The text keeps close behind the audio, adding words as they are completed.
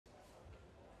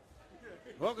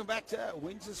Welcome back to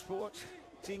Windsor Sports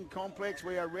Ting Complex.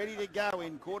 We are ready to go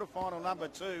in quarterfinal number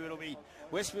 2. It'll be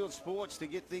Westfields Sports to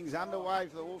get things underway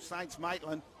for the All Saints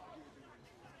Maitland.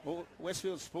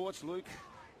 Westfields Sports, Luke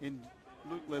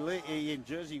Lillee in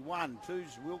jersey 1.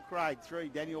 2's Will Craig. 3,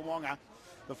 Daniel Wonga.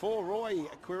 The 4, Roy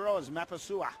Quiroz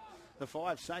Mapasua. The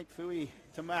 5, St. Fui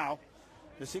Tamal.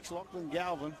 The 6, Lachlan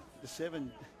Galvin. The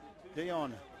 7,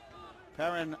 Dion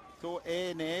Paran Thor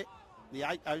Airnet. The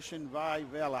 8, Ocean Vai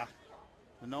Vela.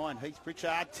 The 9, Heath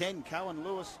Pritchard. 10, Cohen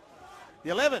Lewis. The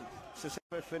 11,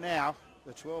 Sasebo for now.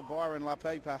 The 12, Byron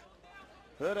LaPepa.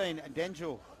 13,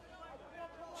 Dengel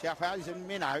Schaffhausen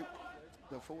Minnow.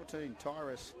 The 14,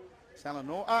 Tyrus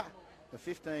Salanora. The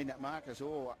 15, Marcus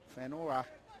Orr Fanora.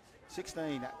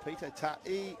 16, Peter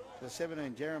Ta'i. The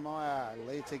 17, Jeremiah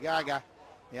Leitagaga.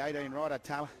 The 18, Ryder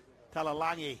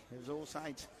Talalangi. It was All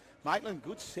Saints Maitland.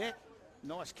 Good set.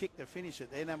 Nice kick to finish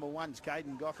it. Their number 1's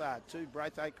Caden Gothard. 2,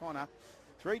 Braith O'Connor.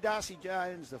 3, Darcy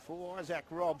Jones. The 4, Isaac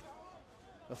Robb.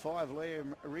 The 5,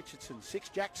 Liam Richardson. 6,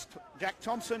 Jack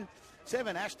Thompson.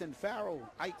 7, Ashton Farrell.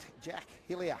 8, Jack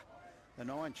Hillier. The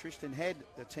 9, Tristan Head.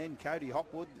 The 10, Cody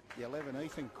Hopwood. The 11,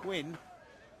 Ethan Quinn.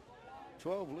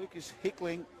 12, Lucas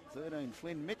Hickling. 13,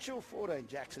 Flynn Mitchell. 14,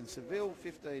 Jackson Seville.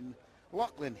 15,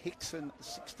 Lachlan Hickson.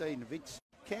 16, Vince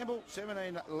Campbell.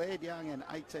 17, Laird Young. And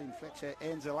 18, Fletcher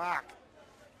Anzelak.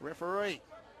 Referee,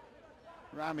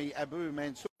 Rami Abu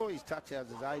Mansour. His touchdowns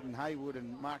is Aidan Haywood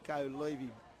and Marco Levy.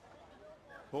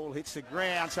 Ball hits the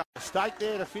ground. So State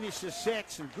there to finish the set.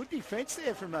 Some good defence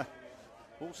there from the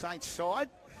All Saints side.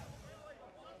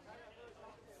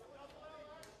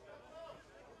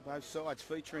 Both sides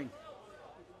featuring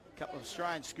a couple of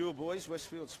Australian schoolboys.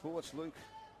 Westfield Sports, Luke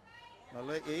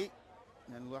Maleti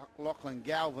and Lachlan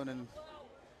Galvin and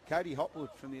Cody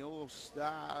Hopwood from the All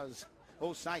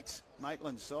Saints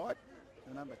Maitland side,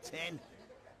 the number 10.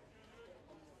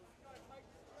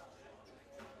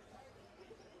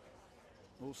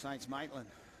 All Saints Maitland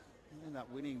end up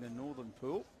winning the Northern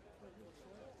Pool.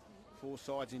 4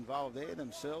 sides involved there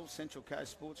themselves: Central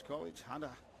Coast Sports College, Hunter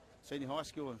Senior High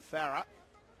School and Farrer.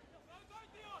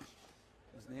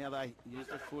 As now they use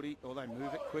the footy, or they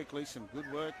move it quickly. Some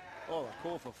good work. Oh, a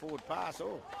call for forward pass.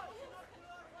 Oh,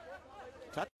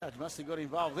 touch must have got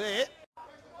involved there.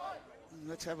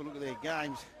 Let's have a look at their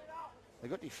games. They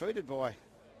got defeated by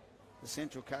the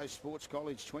Central Coast Sports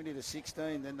College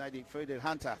 20-16. Then they defeated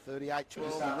Hunter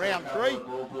 38-12 in round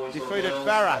 3. Defeated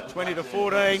Farrer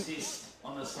 20-14.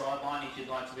 On the sideline, if you'd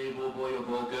like to be a ball boy or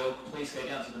ball girl, please go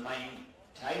down to the main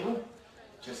table,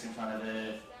 just in front of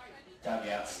the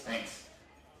dugouts. Thanks.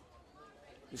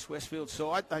 This Westfield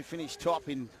side, they finished top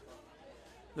in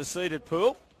the seeded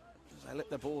pool. They let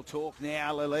the ball talk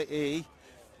now. Lillee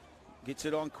gets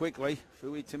it on quickly.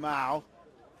 Fui Tamau.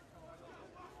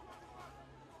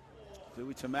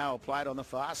 Fui Tamau played on the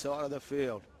far side of the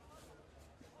field.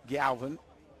 Galvin.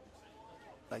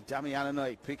 They dummy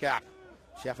underneath. Pick up.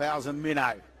 Schaffhausen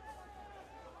Minnow.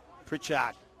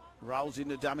 Pritchard rolls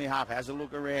into dummy half. Has a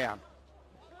look around.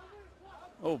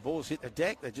 Oh, ball's hit the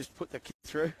deck. They just put the kick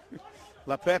through.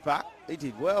 LaPepa, he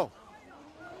did well.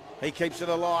 He keeps it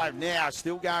alive now.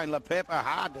 Still going. LaPepa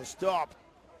hard to stop.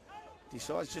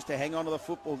 Decides just to hang on to the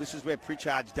football. This is where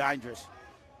Pritchard's dangerous.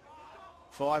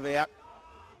 5 out.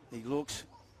 He looks,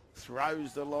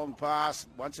 throws the long pass.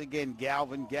 Once again,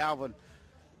 Galvin.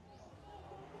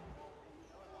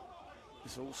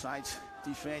 This All Saints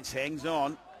defence hangs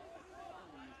on.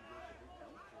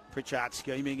 Pritchard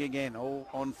scheming again, all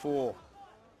on 4.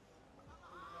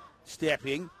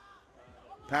 Stepping.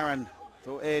 Paran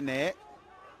for Airnet.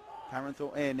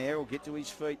 Parenthal Airnair will get to his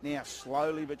feet now.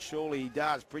 Slowly but surely he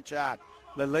does. Pritchard.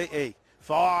 Lillee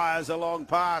fires a long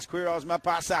pass. Quiroz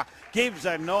Mapasa gives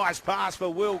a nice pass for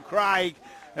Will Craig.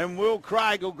 And Will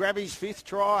Craig will grab his 5th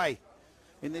try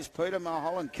in this Peter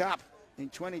Mulholland Cup in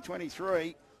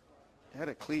 2023. Had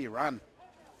a clear run.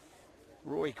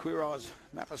 Roy Quiroz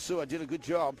Mapasua did a good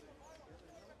job.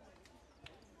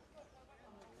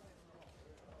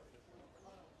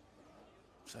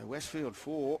 So Westfield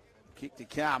 4, kick to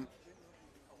come.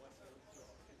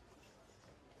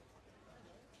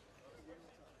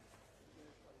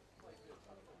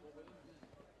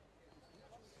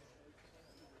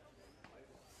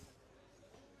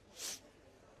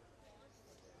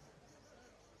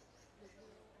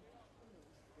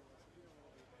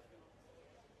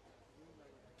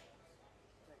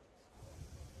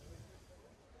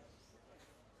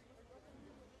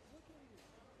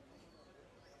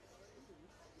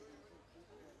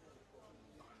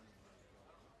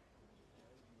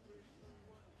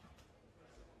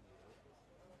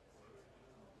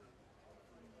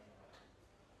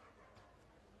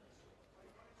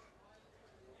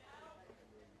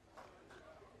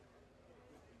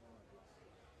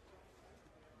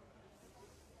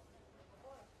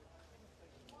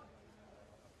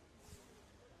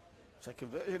 So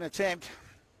conversion attempt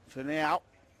for now.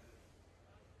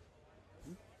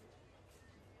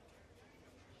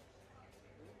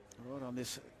 Right on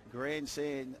this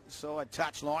grandstand side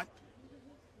touchline.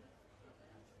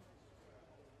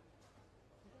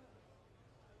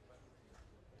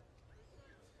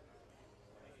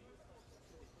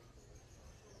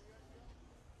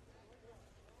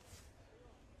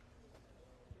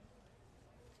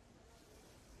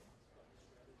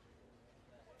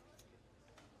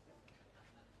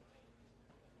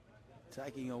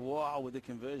 Taking a while with the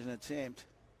conversion attempt.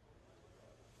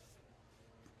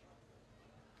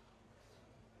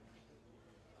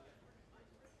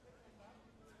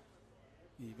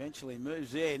 He eventually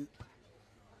moves in,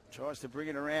 tries to bring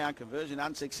it around. Conversion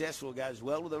unsuccessful, goes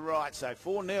well to the right. So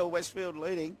 4-0, Westfield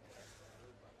leading.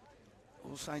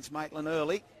 All Saints Maitland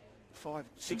early.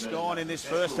 5-6 gone in this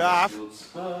first half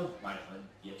for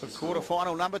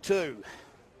quarterfinal number 2.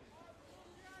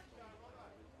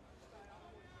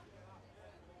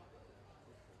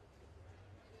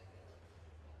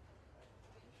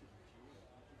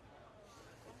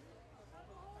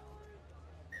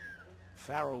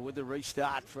 Farrell with the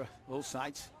restart for All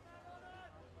Saints.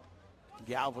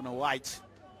 Galvin awaits.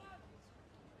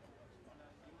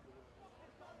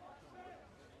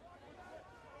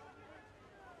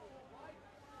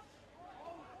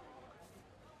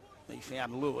 He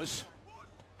found Lewis.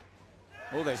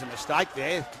 Oh, there's a mistake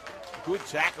there. Good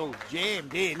tackle,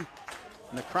 jammed in.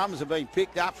 And the crumbs have been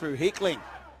picked up through Hickling.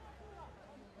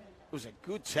 It was a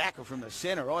good tackle from the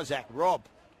centre, Isaac Robb.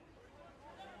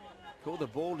 Called the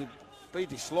ball to be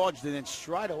dislodged, and then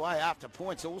straight away after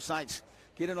points, All Saints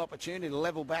get an opportunity to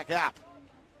level back up.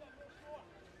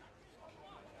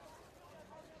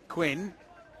 Quinn.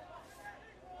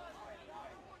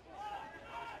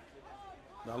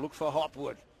 They'll look for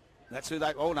Hopwood. That's who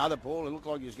they... Oh, no, the ball, it looked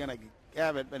like he was going to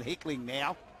have it, but Hickling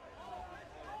now.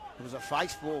 It was a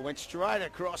face ball, went straight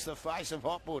across the face of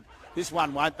Hopwood. This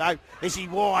one won't, though, as he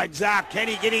winds up. Can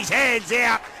he get his hands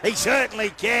out? He certainly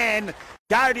can.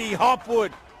 Cody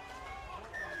Hopwood.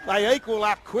 They equal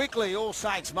up quickly, All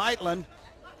Saints Maitland,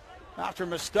 after a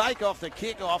mistake off the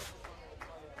kickoff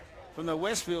from the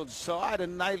Westfields side,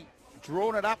 and they've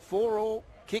drawn it up 4-4,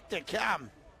 kick to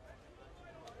come.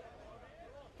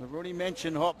 We've already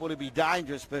mentioned Hopwood would be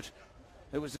dangerous, but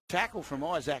it was a tackle from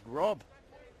Isaac Robb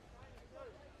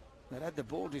that had the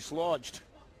ball dislodged.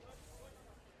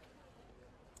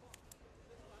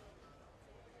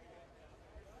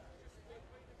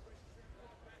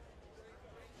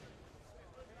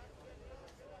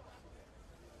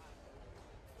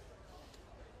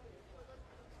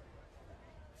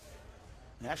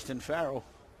 Ashton Farrell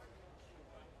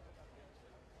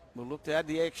will look to add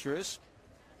the extras.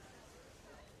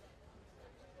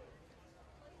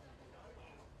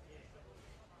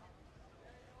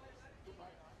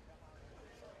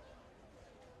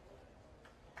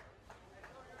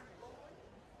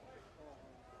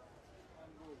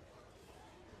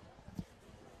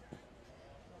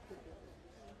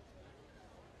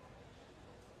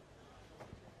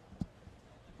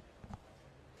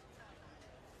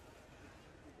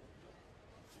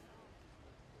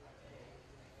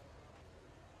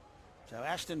 So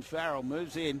Ashton Farrell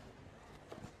moves in.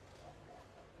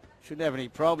 Shouldn't have any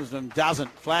problems with him. Doesn't.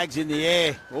 Flags in the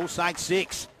air. All Saints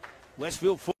 6.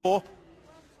 Westfield 4.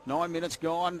 9 minutes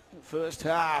gone. First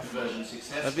half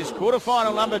of this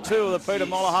quarterfinal number 2 of the Peter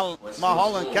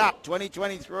Mulholland Cup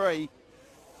 2023.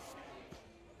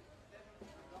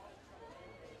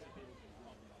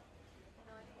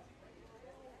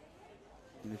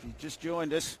 And if you just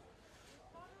joined us,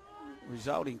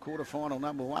 result in quarterfinal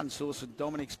number 1 saw St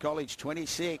Dominic's College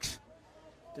 26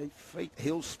 defeat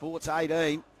Hill Sports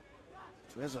 18.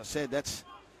 So as I said, that's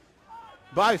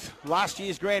both last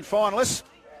year's grand finalists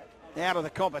out of the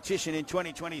competition in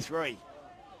 2023.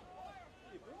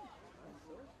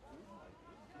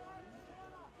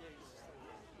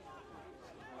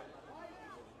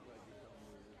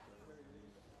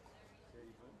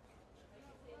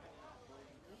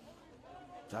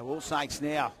 So All Saints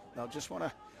now, they'll just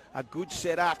want a good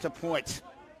set after points.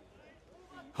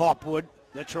 Hopwood,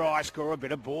 the try scorer, a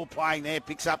bit of ball playing there,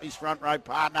 picks up his front row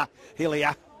partner,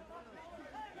 Hillier.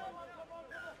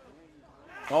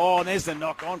 Oh, and there's the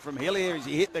knock on from Hillier as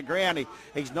he hit the ground.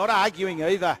 He's not arguing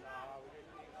either.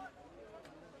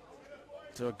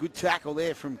 So a good tackle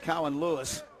there from Cohen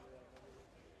Lewis.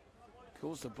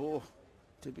 Caused the ball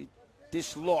to be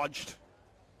dislodged.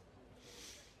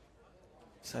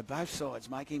 So both sides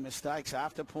making mistakes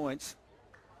after points.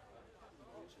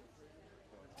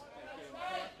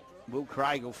 Will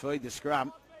Craig will feed the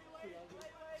scrum.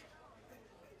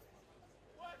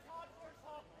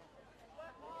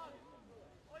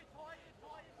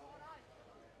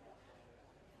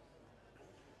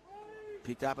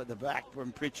 Picked up at the back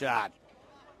from Pritchard.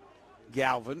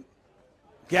 Galvin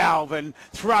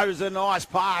throws a nice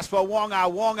pass for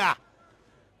Wonga.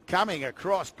 Coming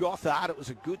across Gothard. It was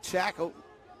a good tackle.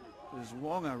 As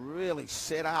Wonga really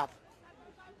set up.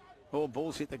 All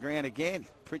balls hit the ground again.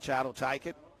 Pritchard will take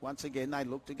it. Once again, they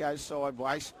look to go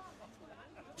sideways.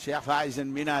 Schaffhays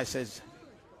and Minnow says,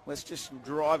 let's just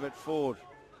drive it forward.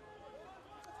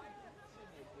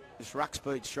 Just ruck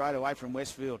speed straight away from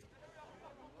Westfield.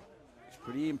 It's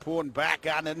pretty important back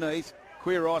underneath.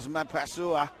 Quiros and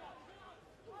Mapasua.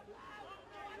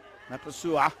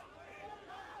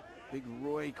 Big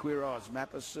Roy Quiros,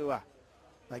 Mapasua.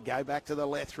 They go back to the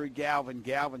left through Galvin.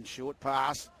 Galvin, short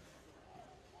pass.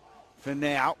 For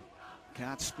now.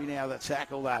 Can't spin out of the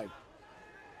tackle though.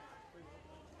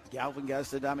 Galvin goes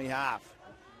to dummy half.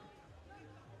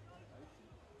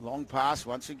 Long pass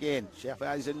once again.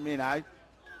 Schaffhays and Minnow. I'm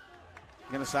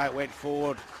going to say it went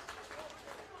forward.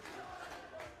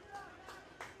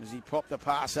 As he popped the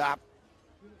pass up.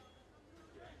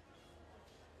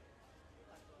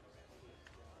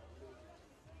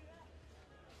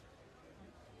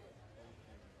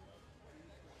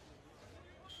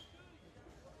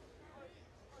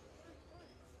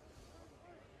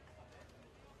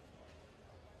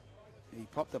 He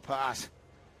popped the pass.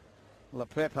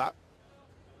 LaPepper.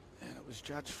 And it was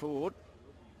judged forward.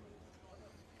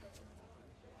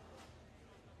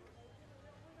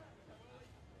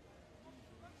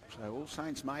 So All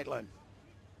Saints Maitland.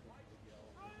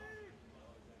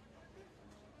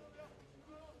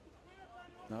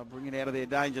 They'll bring it out of their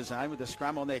danger zone with the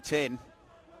scrum on their 10.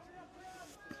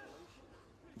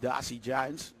 Darcy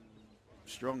Jones.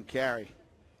 Strong carry.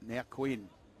 Now Quinn.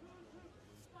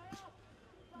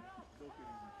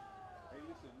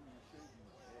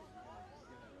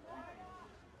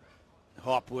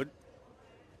 Hopwood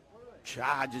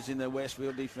charges in the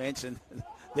Westfield defence and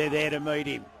they're there to meet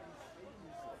him.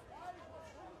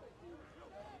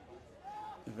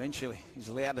 Eventually he's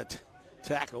allowed to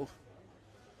tackle.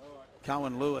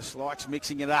 Cohen Lewis likes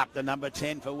mixing it up. The number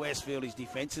 10 for Westfield. His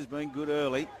defence has been good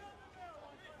early.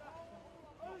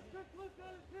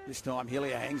 This time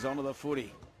Hillier hangs onto the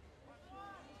footy.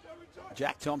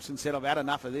 Jack Thompson said, I've had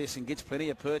enough of this, and gets plenty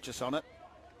of purchase on it.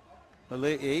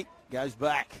 Maliti goes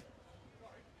back.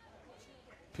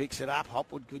 Picks it up.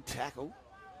 Hopwood, good tackle.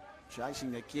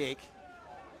 Chasing the kick.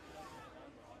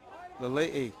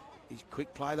 Maliti, he's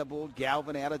quick play the ball.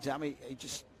 Galvin out of dummy. He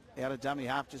just out of dummy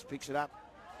half, just picks it up.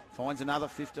 Finds another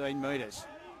 15 metres.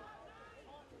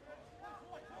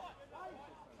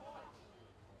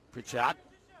 Pritchard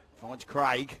finds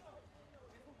Craig.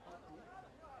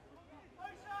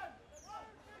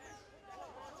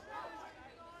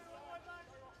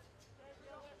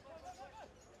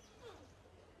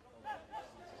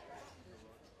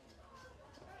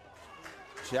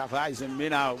 Schaffhays and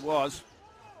Minnow it was.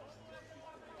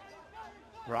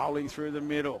 Rolling through the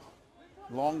middle.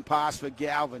 Long pass for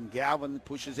Galvin. Galvin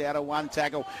pushes out of one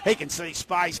tackle. He can see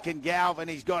space. Can Galvin?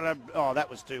 He's got a... Oh, that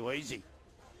was too easy.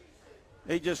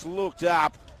 He just looked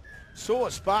up, saw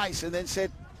space, and then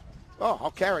said, oh,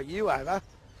 I'll carry you over.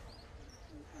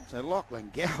 So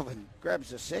Lachlan Galvin grabs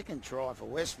the second try for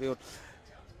Westfield.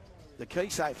 The key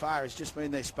so far has just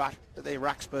been their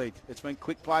ruck speed. It's been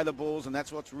quick play the balls, and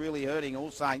that's what's really hurting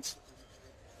All Saints.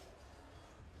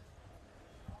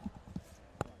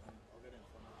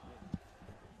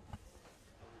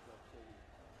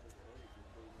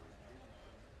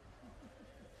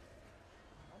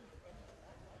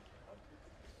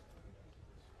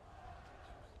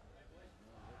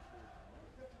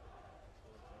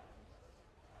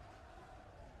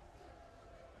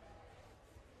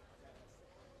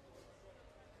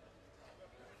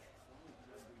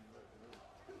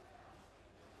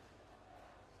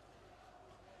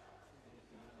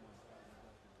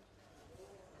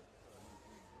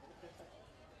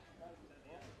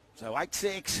 So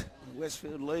 8-6,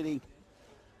 Westfield leading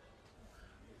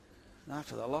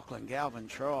after the Lachlan Galvin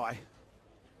try.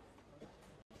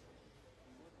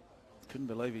 Couldn't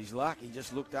believe his luck. He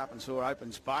just looked up and saw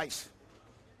open space.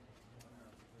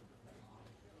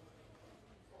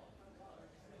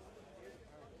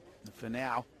 And for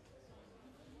now,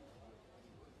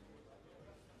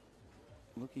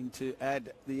 looking to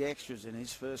add the extras in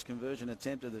his first conversion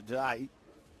attempt of the day.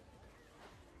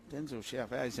 Denzel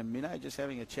Schaffhays and Minnow just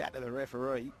having a chat to the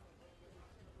referee.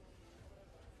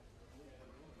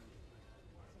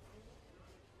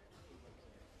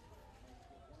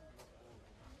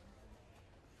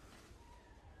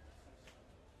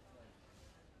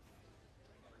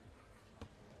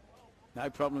 No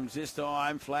problems this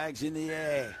time. Flags in the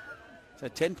air. So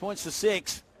 10 points to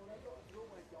 6.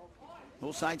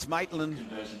 All Saints Maitland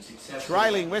Conversion successful.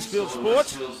 trailing Westfield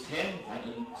Sports. Westfields 10,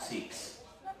 Maitland 6.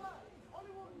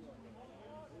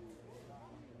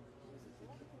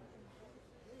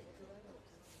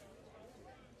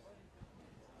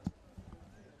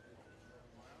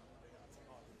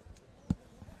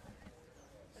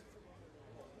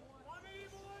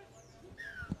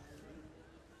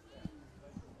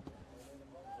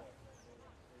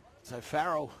 So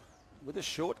Farrell with a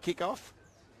short kick-off.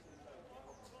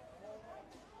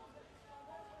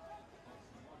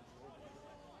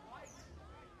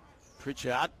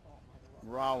 Pritchard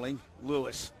rolling.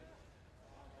 Lewis.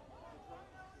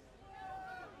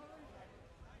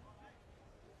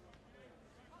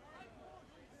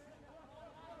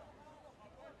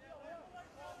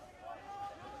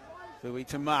 Fui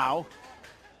to Mao.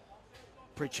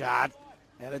 Pritchard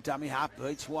out of dummy half,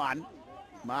 beats one.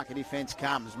 Marker defence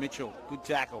comes. Mitchell, good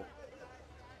tackle.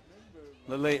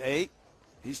 Laliti,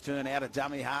 his turn out of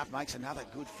dummy half, makes another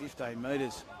good 15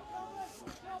 metres.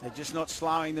 They're just not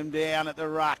slowing them down at the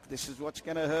ruck. This is what's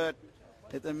going to hurt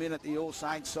at the minute. The All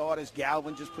Saints side as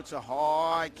Galvin just puts a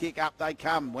high kick. Up they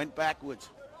come. Went backwards.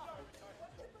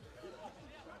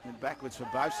 Went backwards for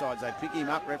both sides. They pick him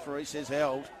up. Referee says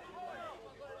held.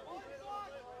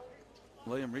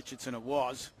 Liam Richardson it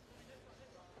was.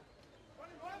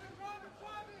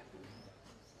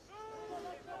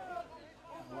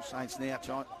 All Saints now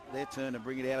trying their turn to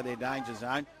bring it out of their danger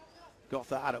zone.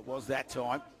 Gothard it was that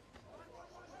time.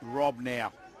 Rob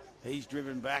now. He's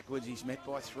driven backwards. He's met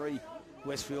by three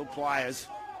Westfield players.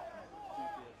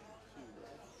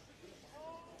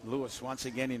 Lewis once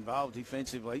again involved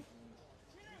defensively.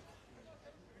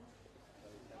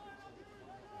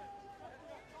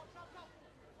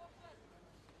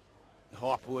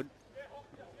 Hopwood.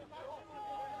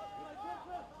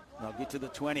 They'll get to the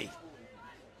 20.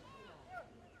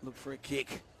 Look for a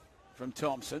kick from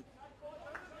Thompson.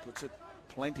 Puts it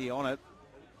plenty on it.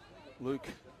 Luke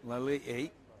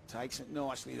Laliti takes it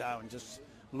nicely though and just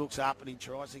looks up and he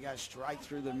tries to go straight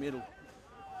through the middle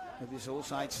of this All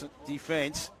Saints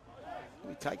defence.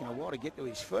 He's taking a while to get to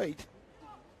his feet.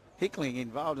 Hickling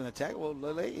involved in the tackle. Well,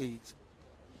 Laliti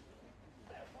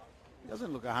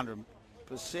doesn't look 100%,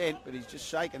 but he's just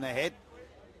shaking the head.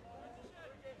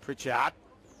 Pritchard.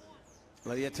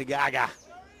 Leah Tagaga.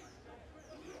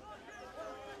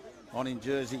 On in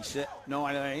jersey set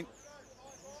 19.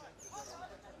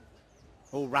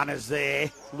 All runners there.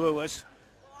 Lewis.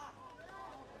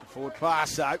 Forward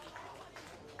pass though.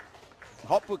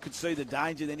 Hopwood could see the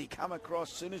danger, then he come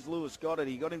across. As soon as Lewis got it,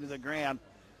 he got him to the ground.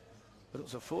 But it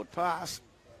was a forward pass.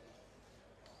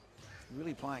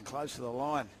 Really playing close to the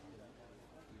line.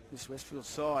 This Westfield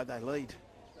side, they lead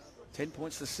 10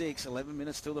 points to 6, 11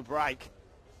 minutes till the break.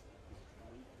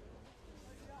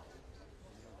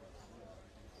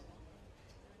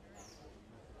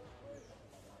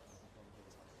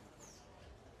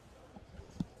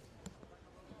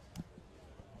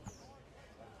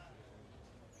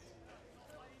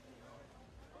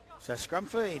 So scrum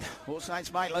feed, All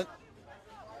Saints Maitland.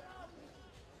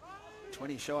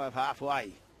 20 shy of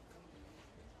halfway.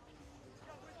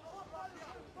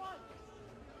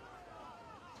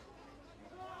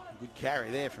 Good carry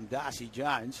there from Darcy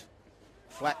Jones.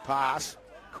 Flat pass,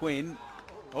 Quinn.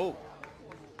 Oh.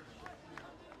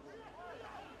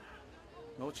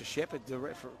 Oh, it's a Shepherd. The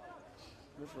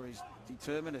referee's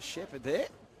determined a Shepherd there.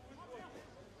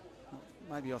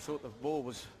 Maybe I thought the ball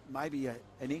was maybe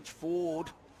an inch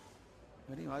forward.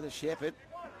 But anyway, the Shepherd.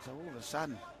 So all of a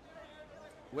sudden,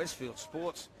 Westfield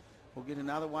Sports will get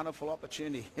another wonderful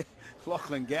opportunity.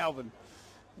 Lachlan Galvin.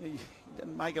 He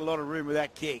didn't make a lot of room with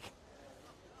that kick.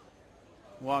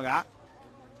 Wonga.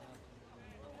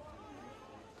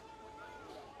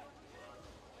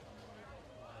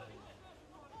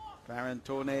 Baron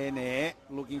Tournaire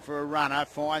looking for a runner.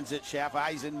 Finds it.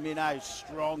 Schaffhazen Minnow.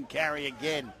 Strong carry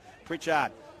again.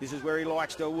 Pritchard. This is where he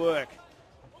likes to work.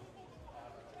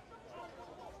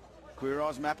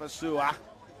 Quiros Mapasua.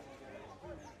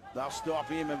 They'll stop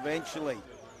him eventually.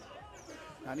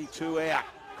 Only two out.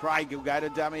 Craig will go to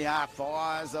dummy half.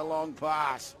 Fires the long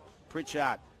pass.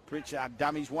 Pritchard. Pritchard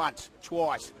dummies once,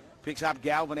 twice. Picks up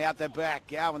Galvin out the back.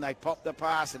 Galvin, they pop the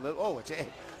pass. Oh, it's a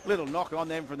little knock on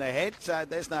them from the head, so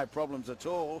there's no problems at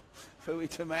all. Fui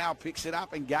Tamau picks it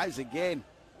up and goes again.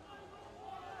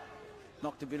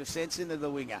 Knocked a bit of sense into the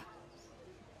winger.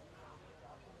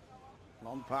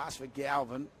 Long pass for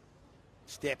Galvin.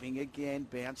 Stepping again,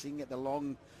 bouncing at the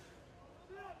long.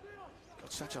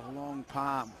 Got such a long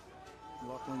palm.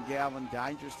 Lachlan Galvin,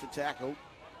 dangerous to tackle.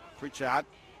 Pritchard.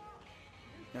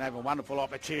 Going to have a wonderful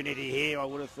opportunity here, I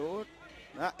would have thought.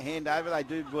 Hand over, they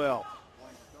do well.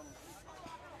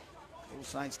 All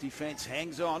Saints defence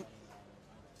hangs on.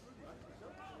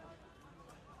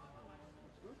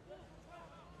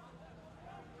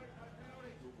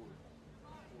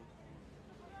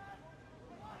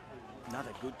 Another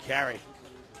good carry.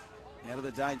 Out of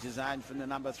the danger zone from the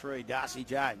number 3, Darcy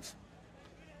James.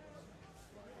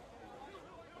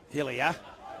 Hillier.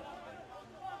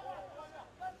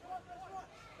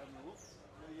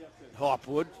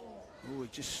 Hopwood. Oh, he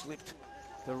just slipped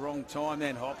the wrong time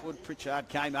then, Hopwood. Pritchard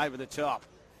came over the top.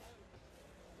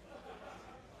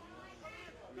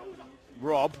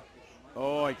 Rob.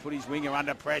 Oh, he put his winger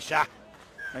under pressure.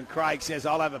 And Craig says,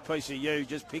 I'll have a piece of you.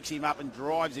 Just picks him up and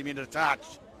drives him into touch.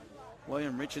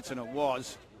 William Richardson it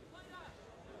was.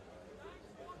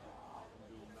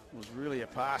 It was really a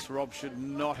pass Rob should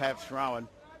not have thrown.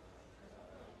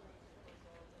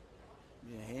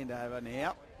 Yeah, hand over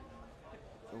now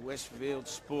for Westfields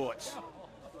Sports.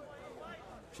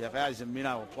 Chavez and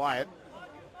Minnow will play it.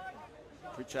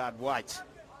 Pritchard waits.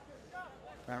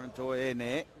 Parentoy in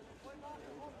there.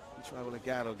 Which way will it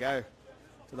go? It'll go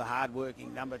to the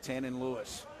hard-working number 10 in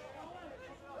Lewis.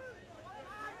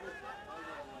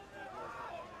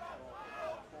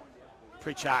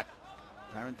 Pritchard.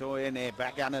 Parentoy in there,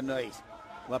 back underneath.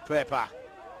 LaPepper.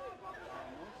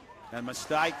 A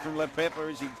mistake from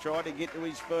LaPepper as he tried to get to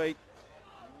his feet.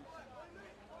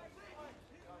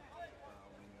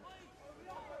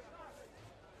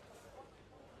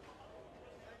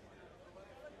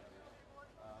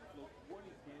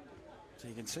 So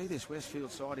you can see this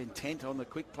Westfield side intent on the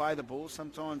quick play of the ball.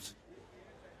 Sometimes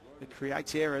it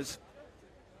creates errors.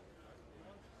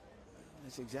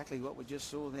 That's exactly what we just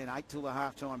saw then. 8 till the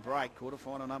half-time break,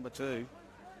 quarter-final number 2.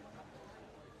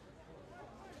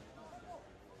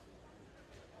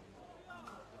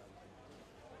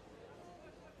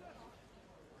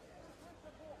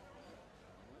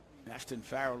 Ashton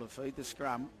Farrell to feed the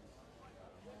scrum.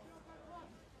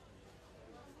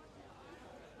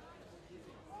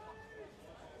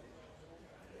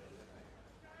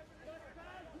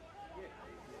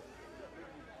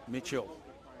 Mitchell.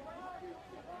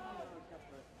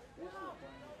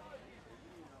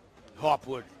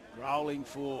 Hopwood rolling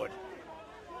forward.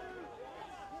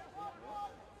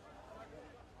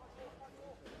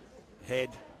 Head.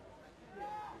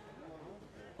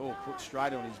 Oh, put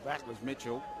straight on his back was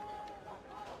Mitchell.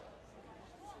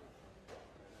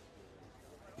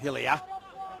 Hillier.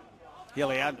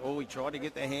 Oh, he tried to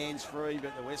get the hands free,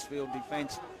 but the Westfield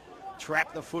defence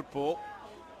trapped the football.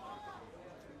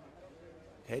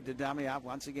 Head to dummy up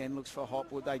once again, looks for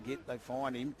Hopwood. They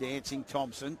find him. Dancing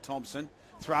Thompson. Thompson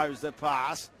throws the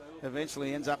pass.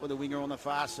 Eventually ends up with a winger on the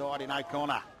far side in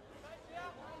O'Connor.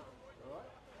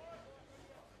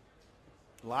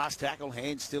 Last tackle,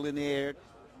 hand still in the air.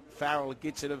 Farrell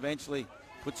gets it eventually.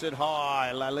 Puts it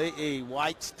high. Laliti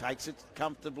waits, takes it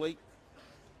comfortably.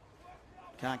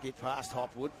 Can't get past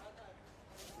Hopwood.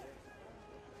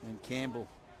 And Campbell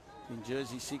in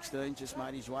jersey 16 just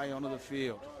made his way onto the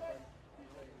field.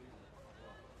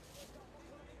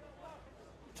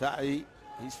 Ta'i,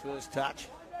 his first touch.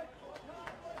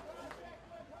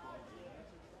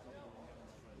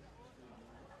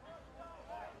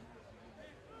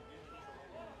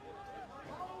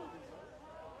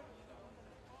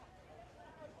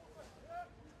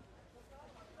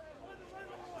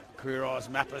 Quiros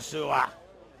Mapasua.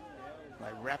 They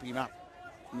wrap him up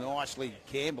nicely.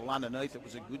 Campbell underneath. It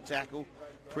was a good tackle.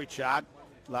 Pritchard.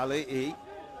 Laliti.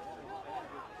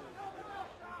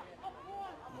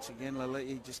 Once again,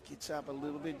 Laliti just gets up a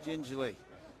little bit gingerly.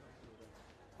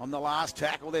 On the last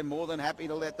tackle, they're more than happy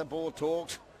to let the ball talk.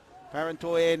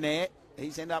 Parentoy in there.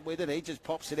 He's end up with it. He just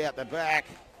pops it out the back.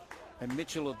 And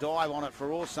Mitchell will dive on it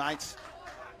for All Saints.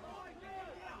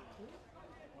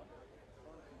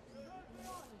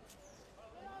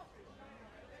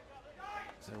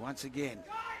 So once again,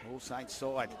 All Saints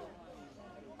side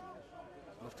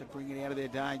have to bring it out of their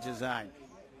danger zone.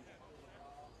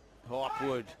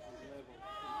 Hopwood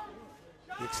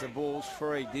gets the balls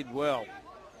free, did well.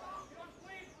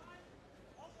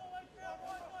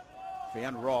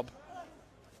 Found Rob.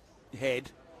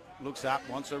 Head, looks up,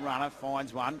 wants a runner,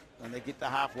 finds one, and they get the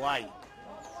halfway.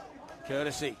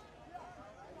 Courtesy.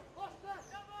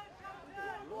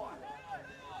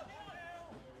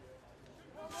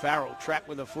 Farrell trapped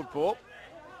with the football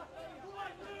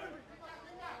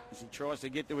as he tries to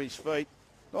get to his feet.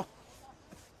 Oh.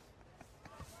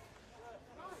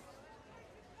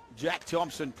 Jack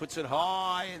Thompson puts it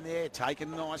high in there,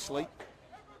 taken nicely.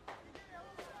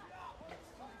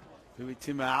 Hui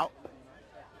Timau.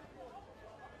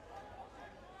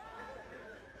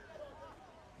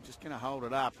 Just going to hold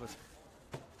it up with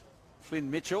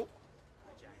Flynn Mitchell.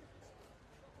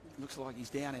 Looks like he's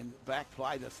down in back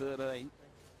play, the 13.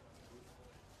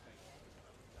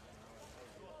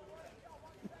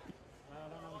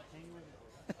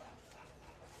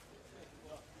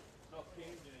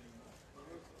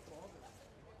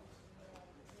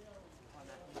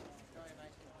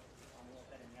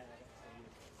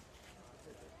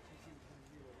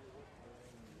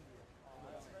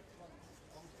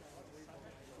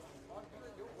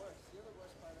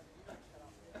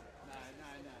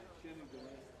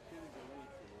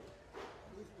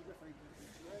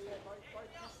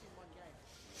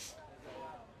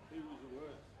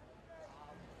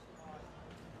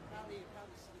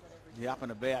 Up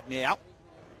and about now.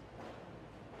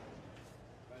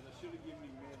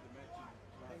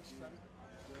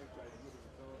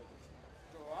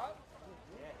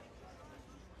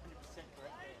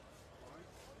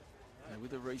 And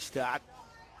with a restart,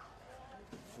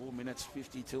 4 minutes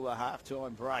 52 a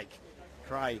half-time break.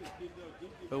 Craig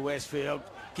for Westfield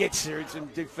gets there in some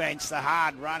defence. The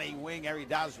hard running winger, he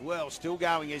does well. Still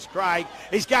going is Craig.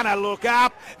 He's going to look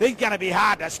up. He's going to be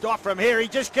hard to stop from here. He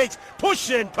just keeps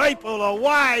pushing people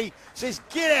away. Says,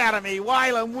 get out of me,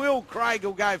 Waylon. Will Craig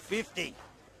will go 50.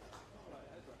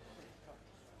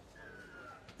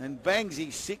 And bangs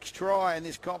his 6th try in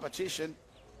this competition.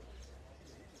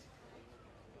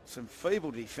 Some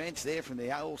feeble defence there from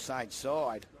the All Saints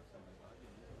side.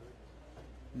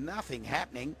 Nothing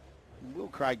happening. Will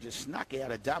Craig just snuck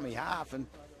out a dummy half and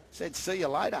said, see you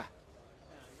later.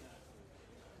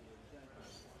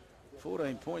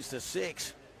 14 points to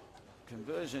 6.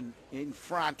 Conversion in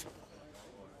front.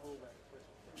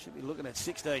 Should be looking at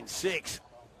 16-6.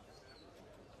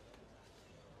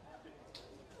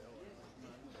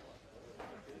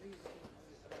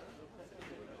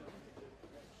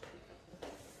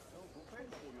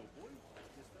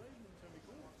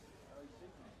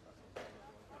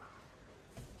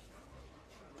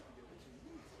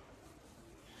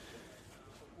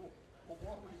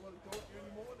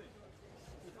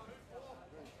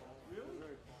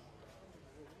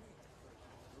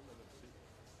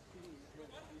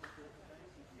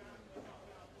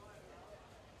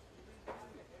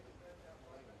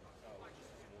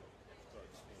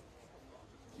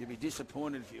 You'll be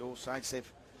disappointed if you All Saints.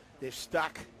 They've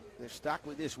stuck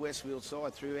with this Westfield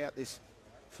side throughout this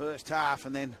first half,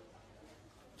 and then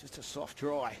just a soft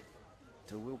try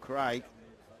to Will Craig.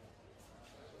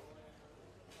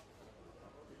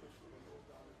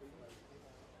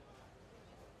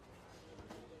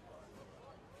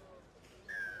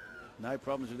 No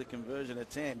problems with the conversion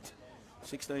attempt.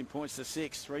 16 points to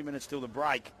 6. 3 minutes till the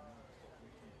break.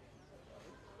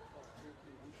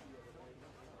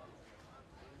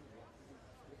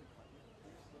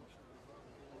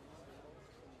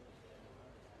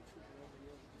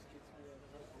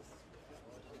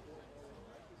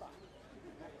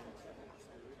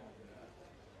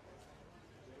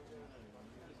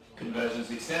 Conversion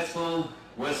successful.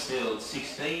 Westfield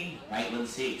 16, Maitland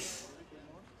 6.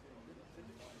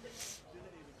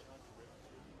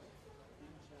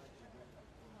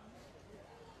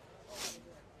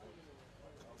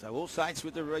 So All Saints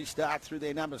with the restart through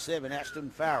their number 7,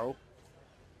 Ashton Farrell.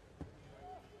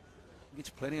 Gets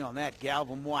plenty on that.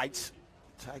 Galvin waits.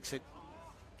 Takes it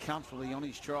comfortably on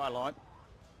his try line.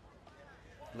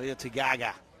 Leah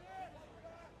Tagaga.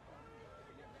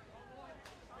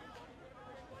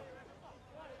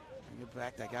 Bring it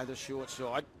back. They go the short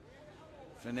side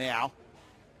for now.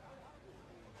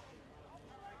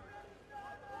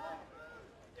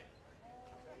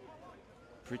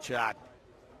 Pritchard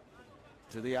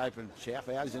to the open.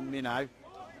 Schaffhausen, Minnow.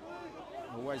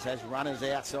 Always has runners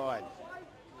outside.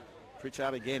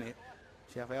 Pritchard again.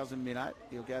 Schaffhausen, Minnow.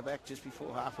 He'll go back just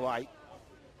before halfway.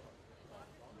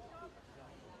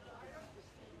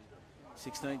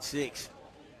 16-6.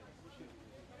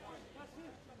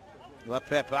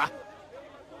 LaPepper.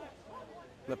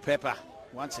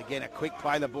 Once again, a quick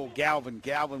play the ball. Galvin.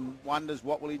 Galvin wonders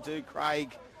what will he do.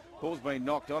 Craig. Ball's been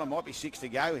knocked on. It might be 6 to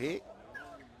go here.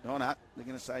 No, they're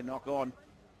going to say knock on.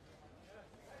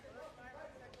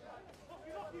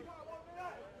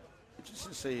 Just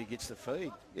to see who gets the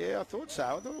feed. Yeah, I thought so.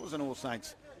 I thought it was an All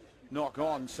Saints knock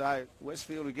on. So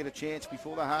Westfield will get a chance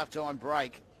before the halftime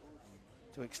break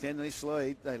to extend this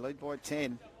lead. They lead by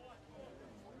 10.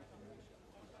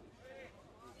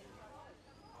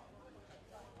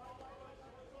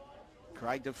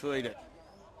 Craig to feed it.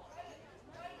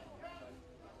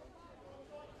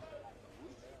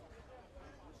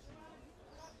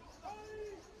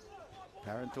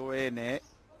 Parentor in there.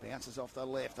 Bounces off the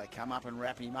left. They come up and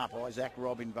wrap him up. Isaac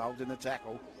Robb involved in the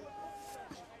tackle.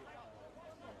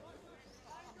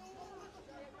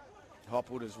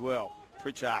 Hopwood as well.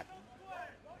 Pritchard.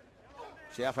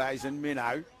 South Hazen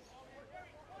Minnow.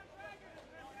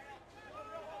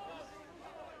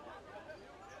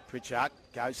 Pritchard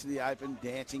goes to the open,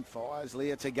 dancing, fires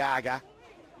Leah Tagaga.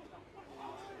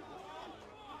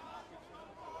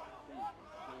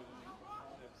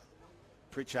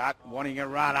 Pritchard wanting a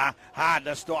runner, hard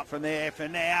to stop from there for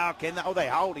now. They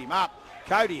hold him up.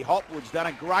 Cody Hopwood's done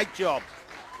a great job.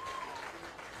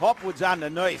 Hopwood's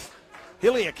underneath.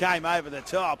 Hillier came over the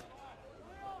top.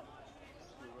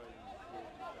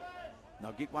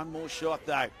 They'll get one more shot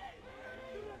though.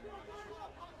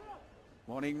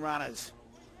 Wanting runners.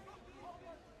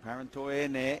 Parentoy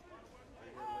in there.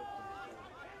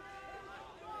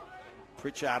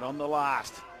 Pritchard on the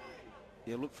last.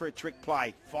 You look for a trick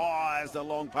play. Fires the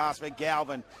long pass for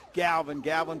Galvin. Galvin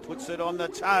puts it on the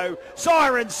toe.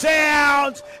 Siren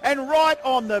sounds and right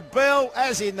on the bell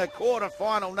as in the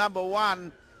quarterfinal number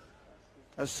one.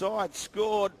 A side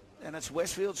scored and it's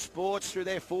Westfield Sports through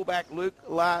their fullback Luke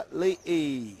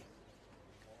Lali'i.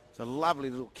 It's a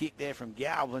lovely little kick there from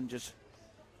Galvin. Just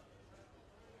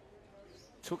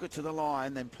took it to the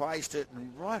line, then placed it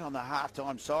and right on the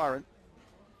halftime siren.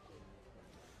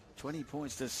 20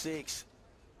 points to 6.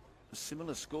 A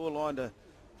similar scoreline to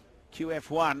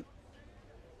QF1.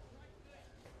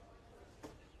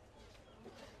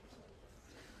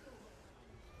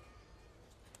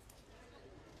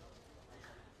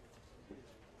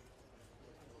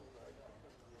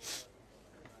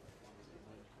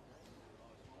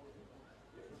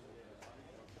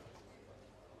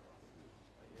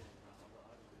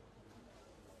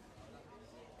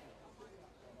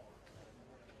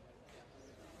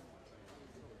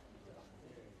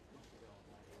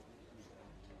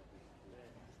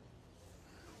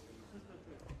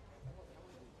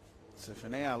 So for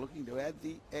now, looking to add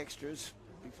the extras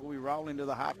before we roll into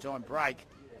the halftime break.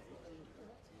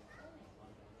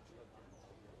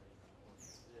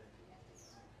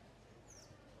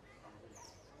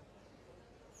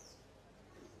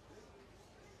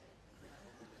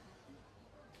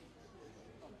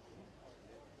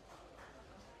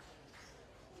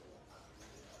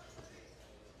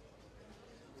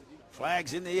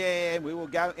 Flags in the air. We will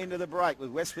go into the break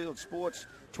with Westfield Sports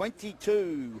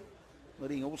 22.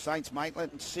 Leading All Saints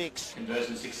Maitland 6.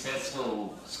 Conversion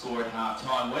successful. Score at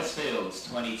half-time.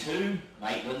 Westfields 22,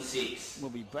 Maitland 6.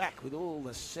 We'll be back with all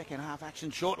the second half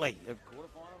action shortly of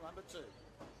quarterfinal number 2.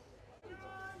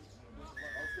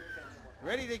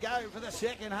 Ready to go for the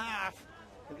second half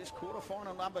of this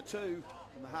quarterfinal number 2. And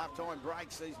the half-time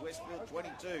break sees Westfield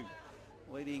 22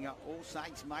 leading All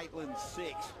Saints Maitland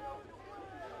 6.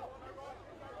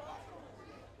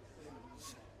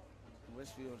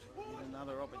 Westfield get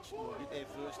another opportunity, get their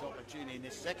first opportunity in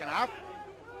this second half.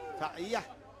 Ta'i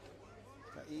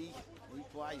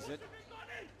plays it.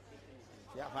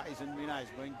 South Hazen Minnow's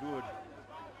been good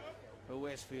for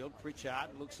Westfield. Pritchard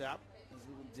looks up, his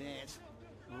little dance,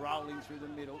 rolling through the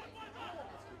middle.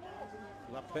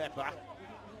 La Pepper.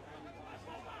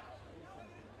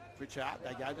 Pritchard,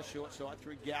 they go the short side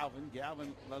through Galvin.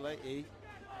 Galvin, Lali'i.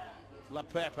 La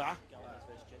Pepper.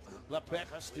 La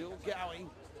Pepper still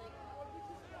going.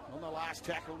 On the last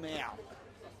tackle now.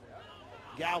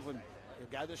 Galvin,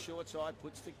 he'll go the short side,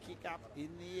 puts the kick up in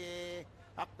the air.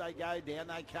 Up they go, down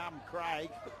they come. Craig.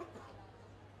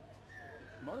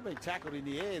 Might have been tackled in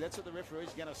the air. That's what the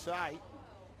referee's going to say.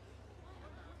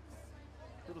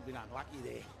 A little bit unlucky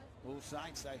there. All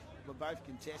Saints, they were both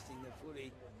contesting the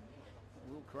footy.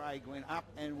 Will Craig went up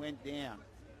and went down.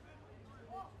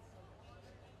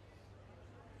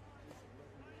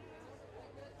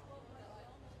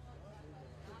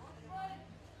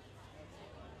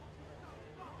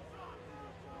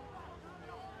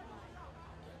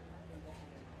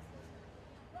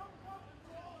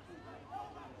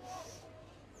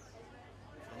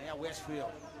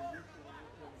 Westfield.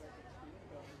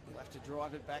 He'll have to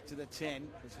drive it back to the 10.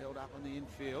 Was held up on the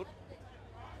infield.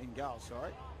 In goal,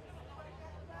 sorry.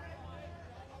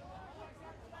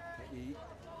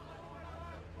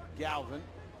 Galvin.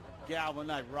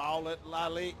 They roll it.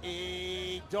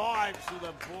 Lali'i dives to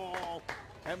the ball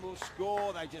and will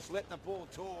score. They just let the ball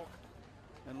talk.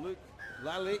 And Luke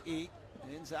Lali'i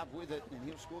ends up with it and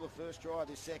he'll score the first try of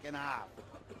this second half.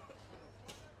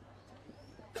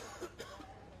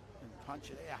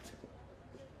 Punch it out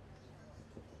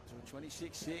to a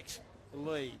 26-6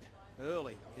 lead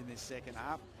early in this second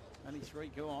half. Only 3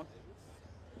 gone.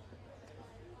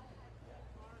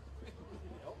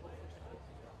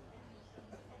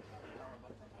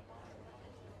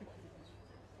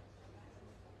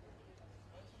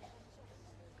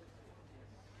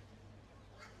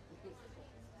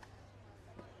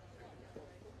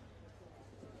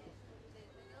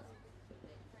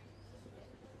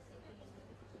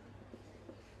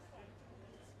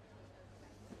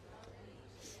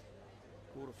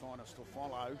 quarterfinals to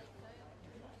follow.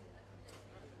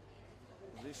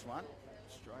 This one,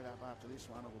 straight up after this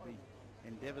one, it will be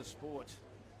Endeavour Sports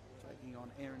taking on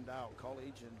Erindale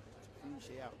College, and to finish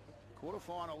out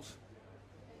quarterfinals,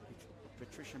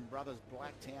 Patrician Brothers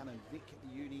Blacktown and Vic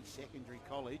Uni Secondary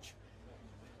College.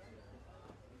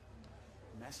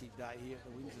 Massive day here at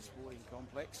the Windsor Sporting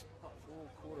Complex. 4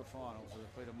 quarterfinals of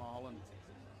the Peter Maitland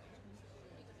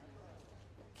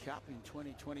Cup in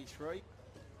 2023,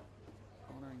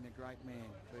 honouring the great man,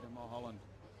 Peter Maitland.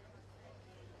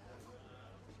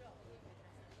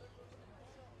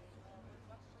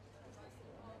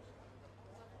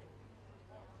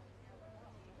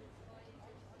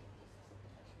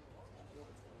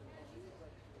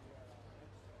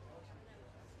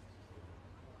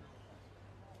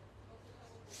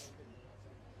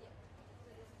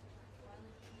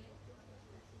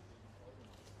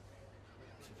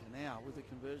 Now with the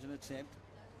conversion attempt,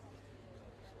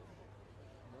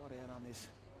 right out on this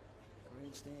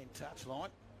grandstand touchline.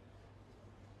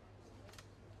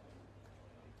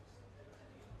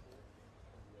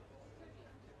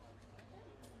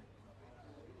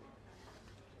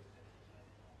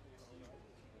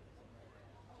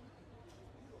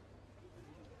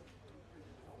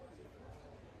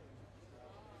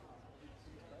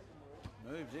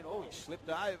 Moves in. Oh, he slipped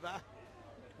over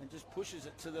and just pushes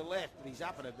it to the left, but he's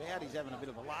up and about, he's having a bit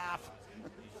of a laugh.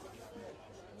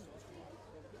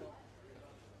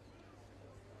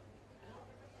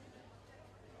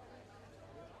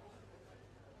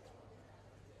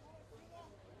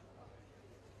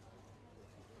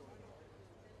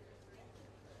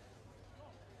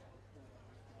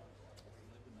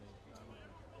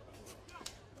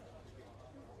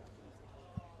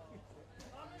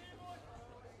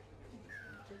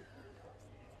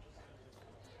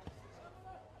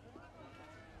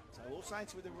 All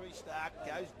Saints with a restart,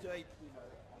 goes deep.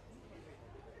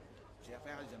 Jeff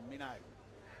Harry's a minnow.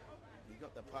 He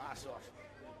got the pass off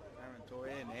Aaron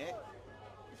Toyen there.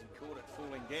 As he caught it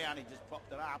falling down, he just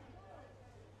popped it up.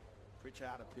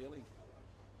 Pritchard appealing.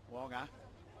 Wonga.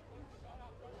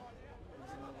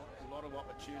 There's a lot of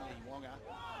opportunity, Wonga.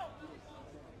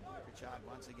 Pritchard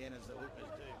once again, as the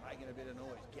hookers do, making a bit of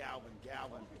noise. Galvin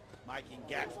making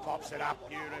gaps, pops it up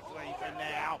beautifully for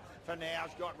now. For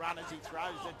now's got runners, he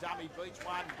throws the dummy, beats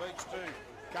one, beats two.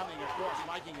 Coming across,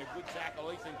 making a good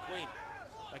tackle, Ethan Quinn.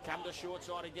 They come to short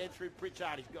side again through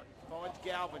Pritchard. Finds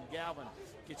Galvin. Galvin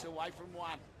gets away from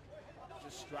one.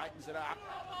 Just straightens it up.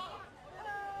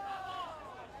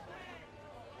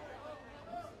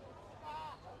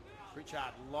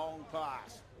 Pritchard, long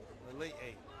pass.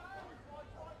 Lali'i.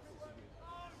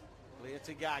 Clear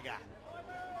to Gaga.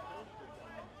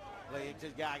 Leah to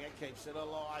Gaga keeps it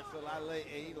alive for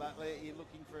Lali'i. Lali'i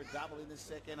looking for a double in the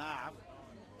second half.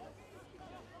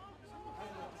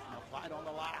 Now played on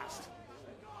the last.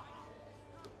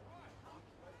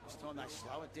 This time they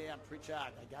slow it down.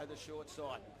 Pritchard, they go the short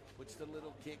side. Puts the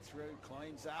little kick through,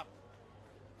 cleans up.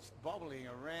 It's bobbling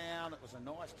around. It was a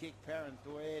nice kick,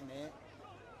 Parenthoyen there.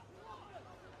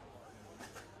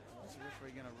 What's the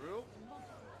referee going to rule?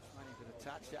 Waiting for the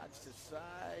touch judge to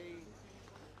say.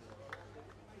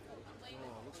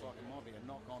 Oh, looks like it might be a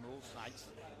knock on All Saints.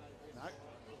 No.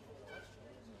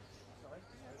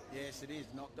 Yes, it is.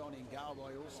 Knocked on in goal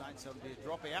by All Saints, so it'll be a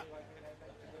dropout.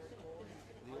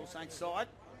 The All Saints side.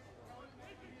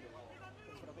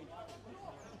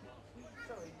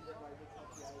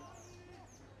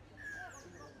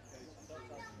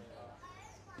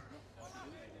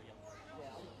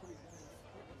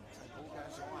 So ball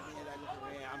goes on here, they look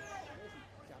around.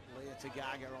 Leah to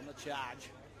Gaga on the charge.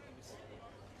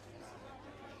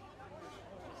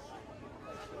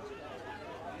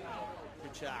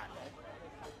 Pritchard.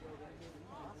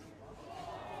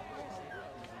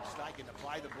 He's mistaken to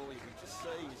play the ball. You can just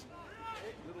see his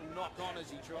little knock on as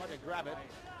he tried to grab it.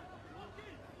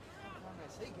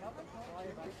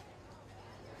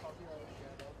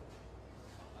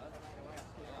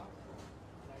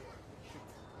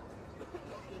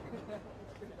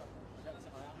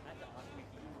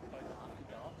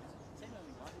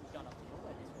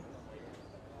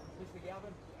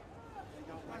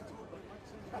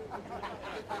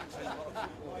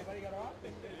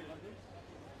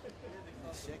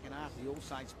 The second half, the All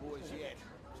Saints boys yet.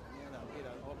 So now they'll get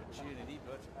an opportunity,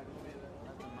 but they'll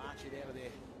have to march it out of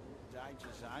their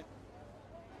danger zone.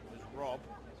 It was Rob.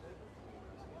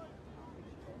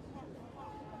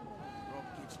 Rob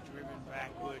gets driven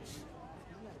backwards.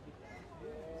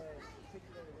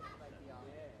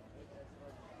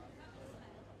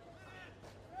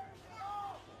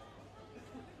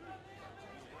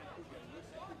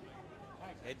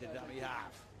 Head to dummy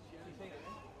half.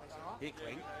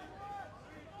 Hickling.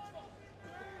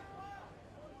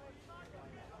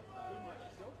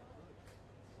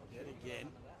 again.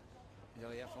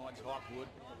 Hillier finds Hopwood,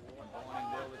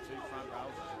 combining well the two front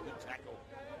rows. It's a good tackle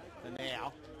for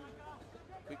now.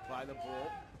 Quick play the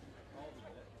ball.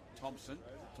 Thompson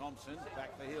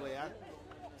back for Hillier.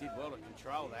 Did well to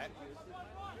control that.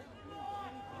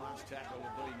 The last tackle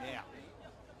will be now.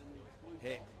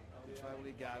 Heck, which way will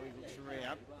he go? He looks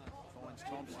around, finds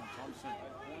Thompson.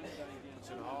 Puts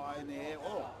it high in there.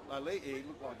 Oh, he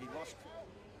looked like he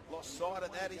lost sight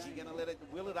of that. Is he going to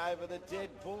will it over the dead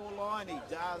ball line? He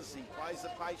does. He plays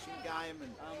the patient game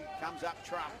and comes up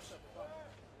trumps.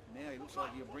 Now he looks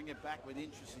like he'll bring it back with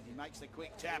interest as he makes the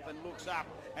quick tap and looks up,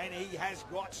 and he has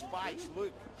got space.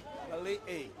 Luke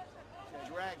Galiti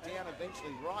dragged down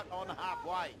eventually right on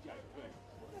halfway.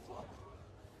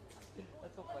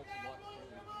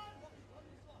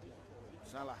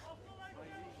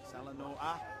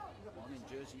 Salanoa on in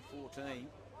jersey 14.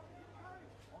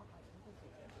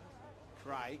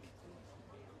 Craig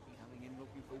coming in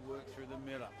looking for work through the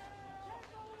middle.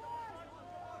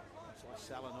 Looks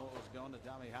like Salanoa's gone to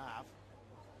dummy half.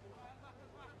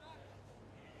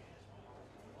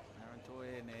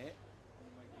 Arantoy in there.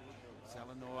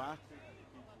 Salanoa.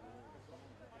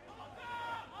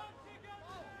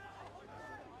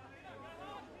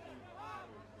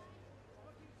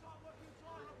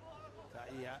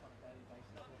 Taia.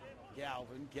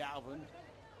 Galvin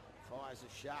fires a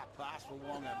sharp pass for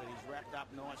Wonga, but he's wrapped up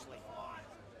nicely.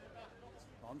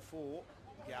 On 4,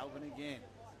 Galvin again.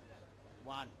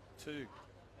 1, 2.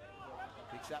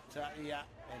 Picks up Taia,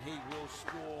 and he will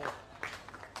score.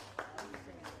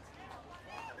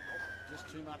 Just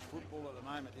too much football at the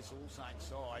moment, this All Saints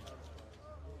side.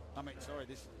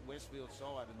 This Westfield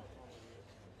side. And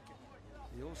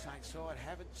the All Saints side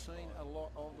haven't seen a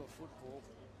lot of the football.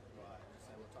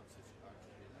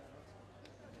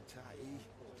 Ta'i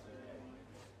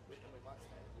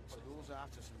scores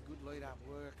after some good lead-up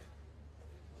work.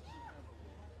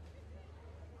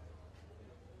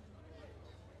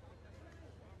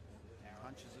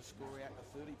 Punches the score out to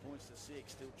 30 points to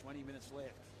 6. Still 20 minutes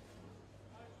left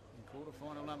in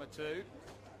quarter-final number 2.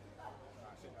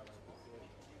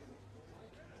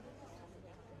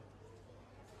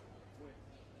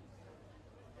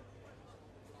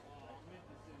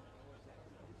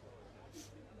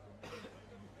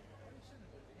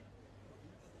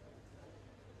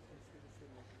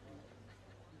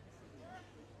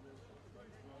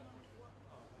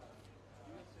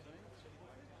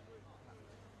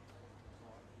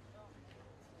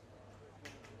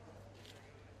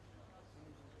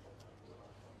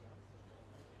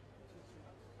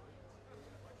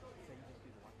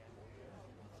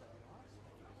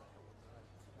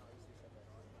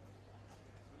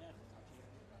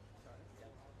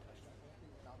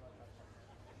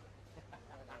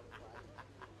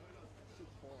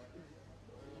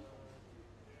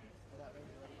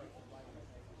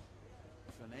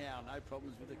 For now, no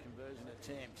problems with the conversion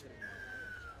attempt.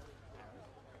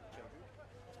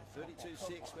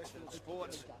 32-6, Westfield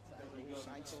Sports.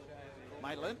 Saints.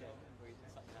 Maitland.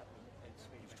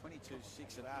 It was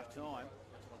 22-6 at half time.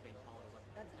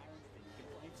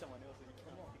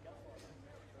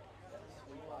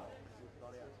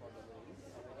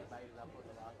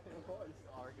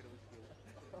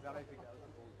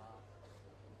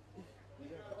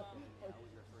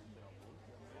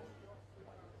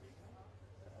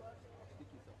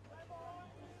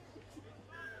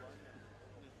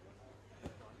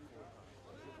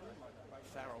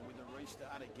 Farrell with a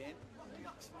restart again.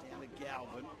 Down to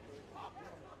Galvin.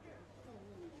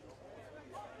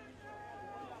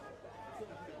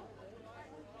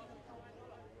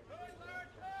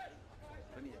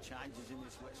 Plenty of changes in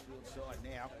this Westfield side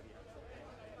now.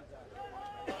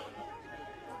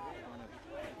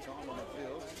 Time on the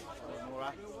field.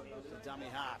 Salanora, the dummy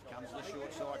half, comes to the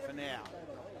short side for now.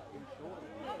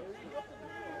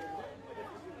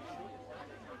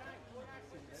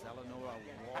 Salanora,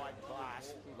 wide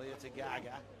pass, Leah to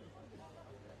Gaga.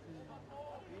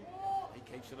 He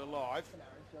keeps it alive.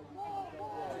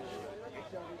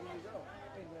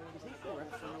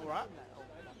 Salanora.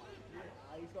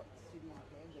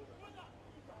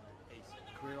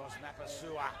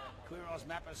 Quiros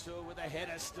Mapasua with a head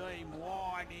of steam,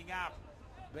 winding up,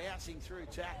 bouncing through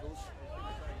tackles.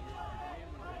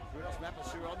 Quiros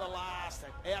Mapasua on the last,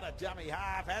 out of dummy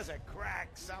half, has a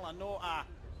crack. Salanora.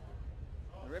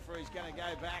 The referee's going to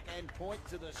go back and point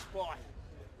to the spot.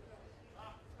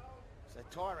 So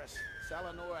Tyrus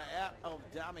Salanora out of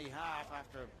dummy half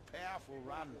after a powerful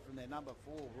run from their number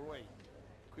 4, Roy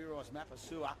Quiros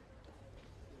Mapasua.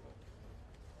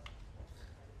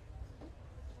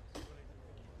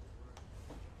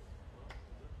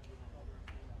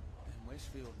 And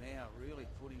Westfield now really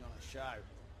putting on a show.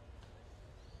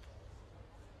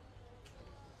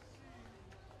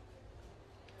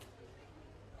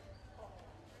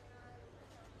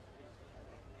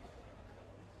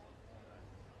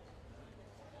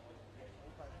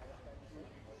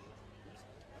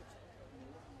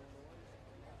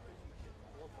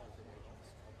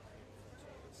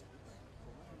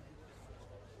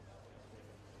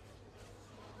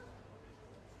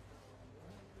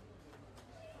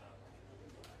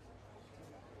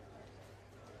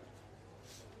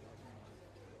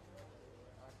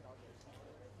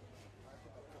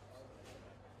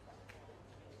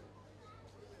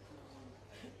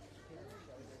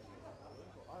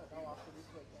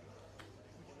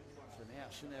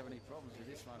 shouldn't have any problems with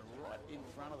this one right in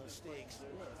front of the sticks. So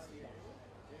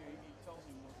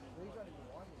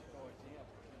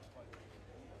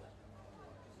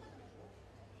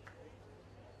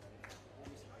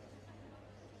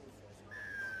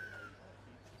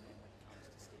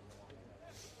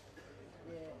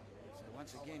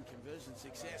once again, conversion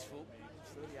successful,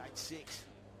 38-6.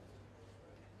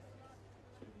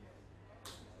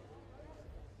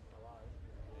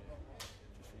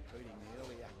 Repeating the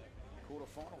earlier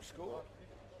quarter-final score.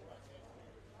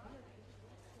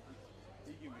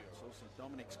 It's also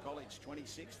Dominic's College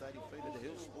 26. They defeated the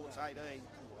Hill Sports 18 in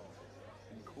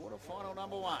quarter-final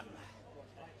number 1.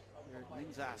 Here at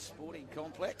Windsor Sporting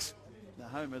Complex, the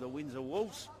home of the Windsor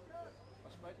Wolves.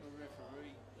 I spoke to a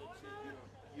referee that said,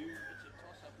 it's a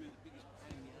toss-up with the biggest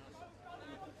pain in the ass on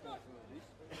the football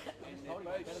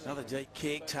for this. Another deep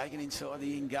kick taken inside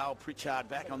the in goal. Pritchard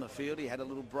back on the field. He had a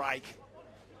little break.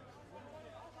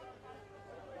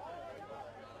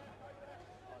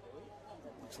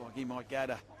 Looks like he might go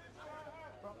to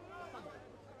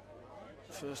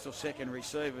first or second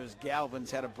receivers.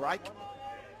 Galvin's had a break.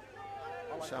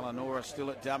 Salanora still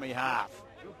at dummy half.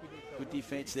 Good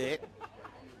defence there.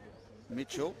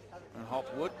 Mitchell and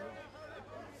Hopwood.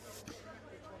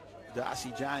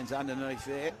 Darcy Jones underneath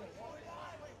there.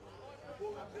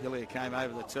 Hillier came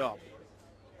over the top.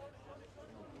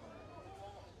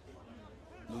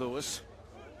 Lewis.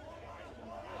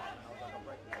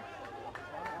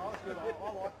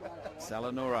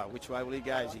 Salanora, which way will he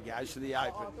go? He goes to the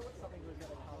open.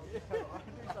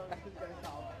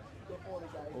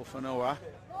 Orfanora.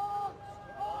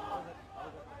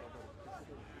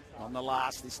 On the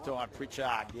last this time,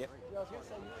 Pritchard, yep.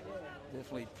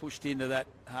 Definitely pushed into that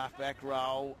halfback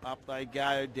roll. Up they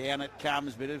go, down it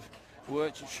comes. Bit of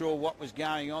weren't sure what was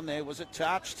going on there. Was it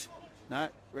touched? No,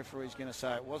 referee's going to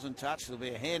say it wasn't touched. There'll be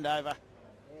a handover.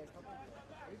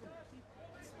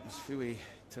 As Fui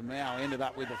Tamau ended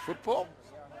up with the football.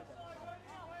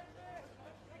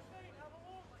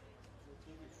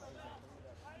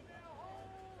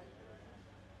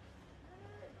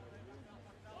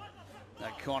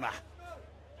 O'Connor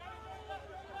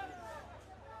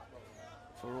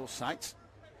for All Saints.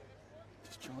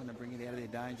 Just trying to bring it out of their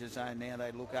danger zone. Now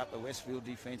they look up. The Westfield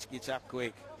defence gets up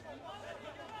quick.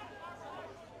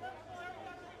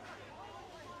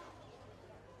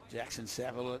 Jackson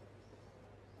Saville at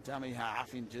dummy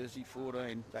half in jersey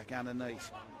 14. Back underneath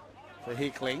for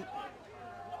Hickling.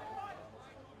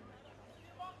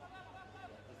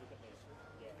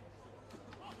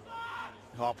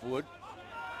 Hopwood.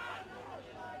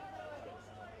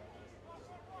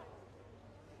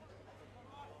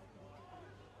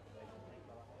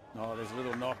 Oh, there's a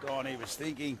little knock on. He was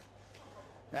thinking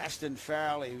Ashton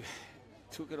Farrell, he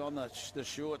took it on the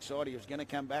short side. He was going to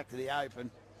come back to the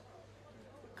open.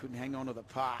 Couldn't hang on to the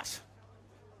pass.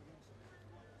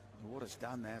 What it's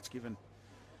done now, it's given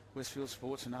Westfield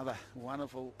Sports another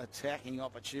wonderful attacking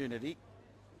opportunity.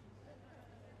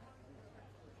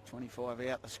 25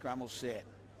 out, the scrum will set.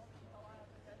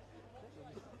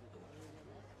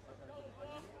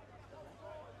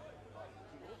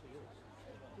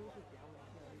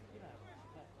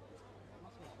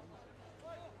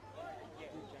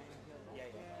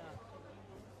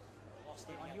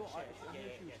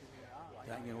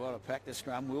 Don't get a lot of pack the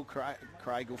scrum. Will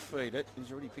Craig will feed it.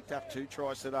 He's already picked up 2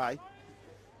 tries today.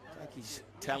 Take his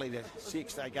tally to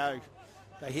 6. They go.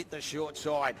 They hit the short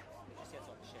side.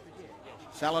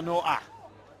 Salanora.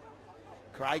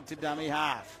 Craig to dummy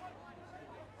half.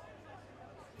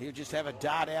 He'll just have a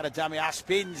dart out of dummy half.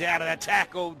 Spins out of the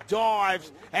tackle.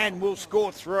 Dives and will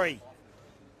score 3.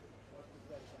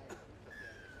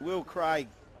 Will Craig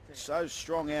so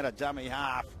strong out of dummy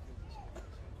half.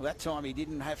 Well, that time he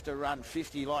didn't have to run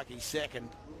 50 like his second.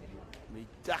 He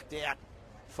ducked out,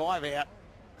 5 out,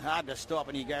 hard to stop,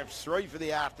 and he goes 3 for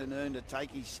the afternoon to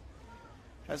take his,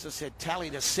 as I said,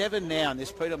 tally to 7 now in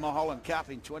this Peter Mulholland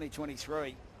Cup in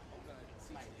 2023.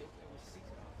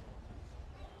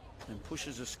 And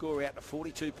pushes the score out to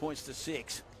 42 points to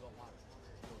 6.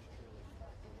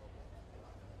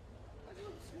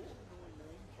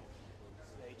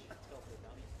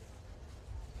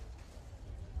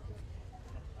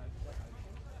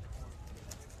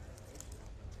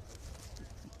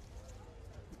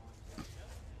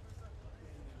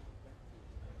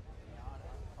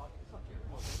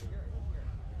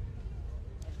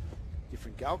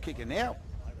 Different goal kicker now.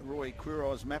 Roy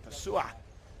Quiroz Mapasua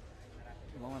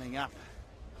lining up.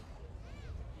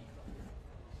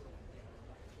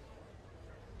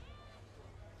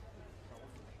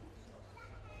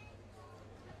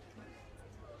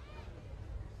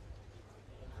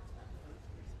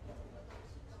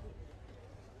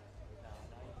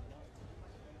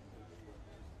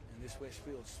 this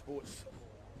Westfields sports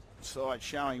side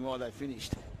showing why they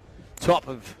finished top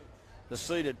of the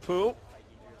seeded pool.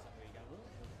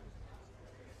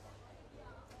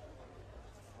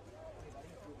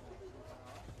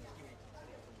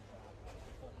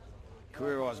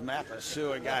 Quiros Mappa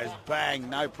Sewer goes bang,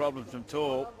 no problem from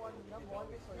tall.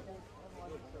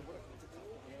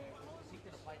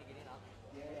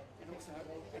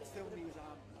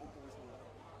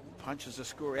 Punches the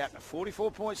score out to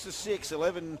 44 points to 6,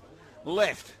 11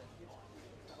 left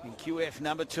in QF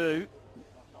number 2.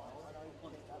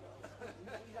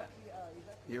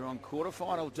 You're on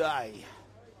quarterfinal day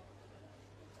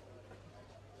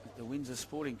at the Windsor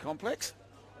Sporting Complex.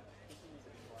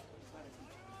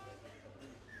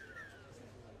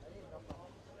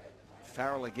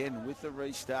 Farrell again with the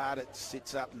restart. It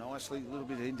sits up nicely. A little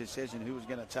bit of indecision who was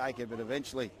going to take it, but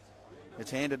eventually it's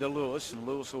handed to Lewis, and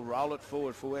Lewis will roll it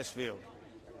forward for Westfield.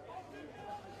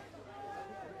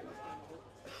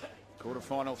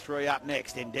 Quarterfinal 3 up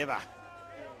next, Endeavour.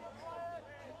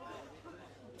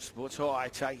 Sports High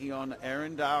taking on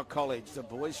Arundel College, the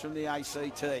boys from the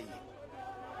ACT.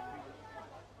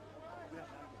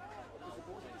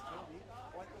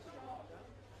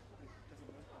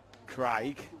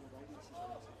 Craig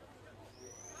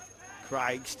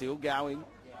still going.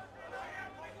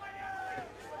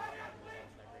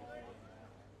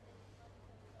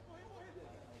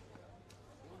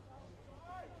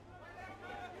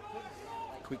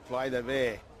 Quick play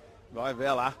there by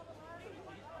Vella.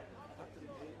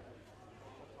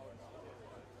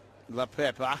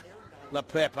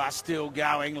 LaPeppa still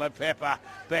going. LaPeppa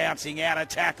bouncing out of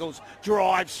tackles,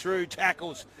 drives through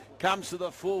tackles, comes to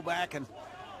the fullback, and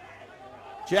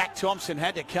Jack Thompson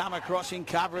had to come across in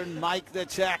cover and make the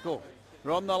tackle.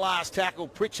 From the last tackle,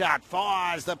 Pritchard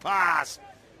fires the pass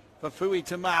for Fui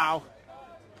Tamau.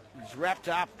 He's wrapped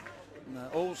up. And the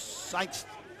All Saints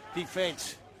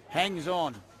defence hangs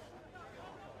on.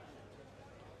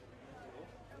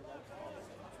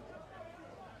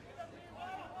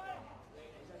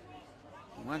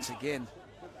 And once again,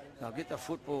 they'll get the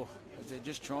football as they're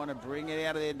just trying to bring it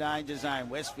out of their danger zone.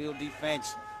 Westfield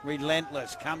defence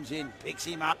relentless, comes in, picks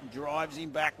him up and drives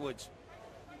him backwards.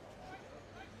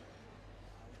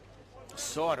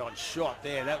 Side-on shot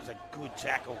there, that was a good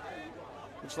tackle.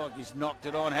 Looks like he's knocked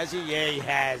it on, has he? Yeah, he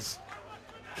has.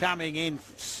 Coming in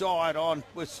side-on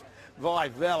was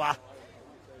Vivella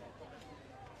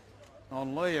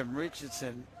on Liam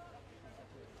Richardson.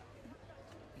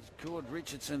 He's caught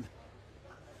Richardson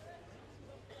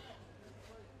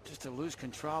just to lose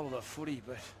control of the footy,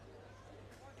 but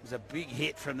it was a big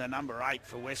hit from the number 8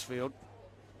 for Westfield.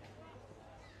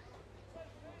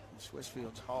 It's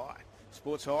Westfield's high.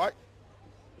 Sports High.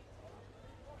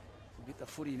 We'll get the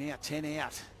footy now, 10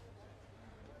 out.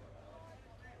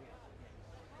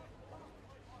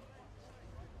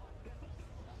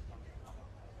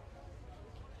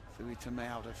 Fui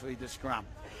Tamau to feed the scrum.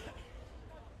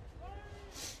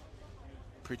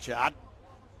 Pritchard.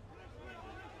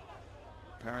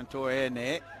 Parentoy in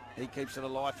there. He keeps it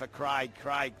alive for Craig.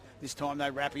 Craig, this time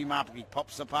they wrap him up. He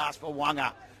pops the pass for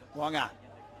Wanga.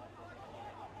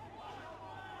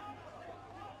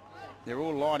 They're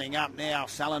all lining up now.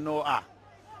 Salanota.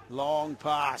 Long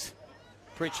pass.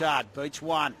 Pritchard beats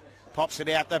one. Pops it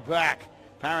out the back.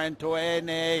 Parentoy in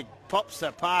there. Pops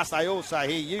the pass. They all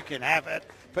say, here, you can have it.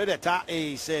 Peter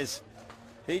Ta'i says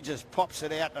he just pops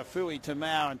it out to Fui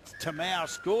Tamau, and Tamau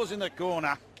scores in the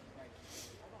corner.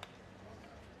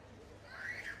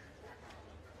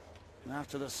 And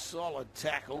after the solid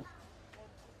tackle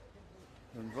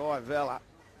from Vivella,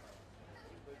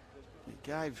 it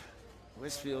gave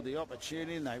Westfield the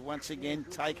opportunity, and they once again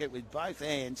take it with both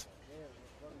hands.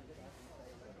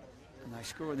 And they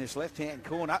score in this left-hand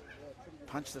corner.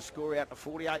 Punch the score out to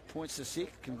 48 points to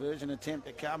 6. Conversion attempt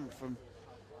to come from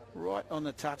right on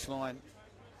the touchline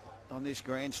on this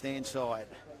grandstand side.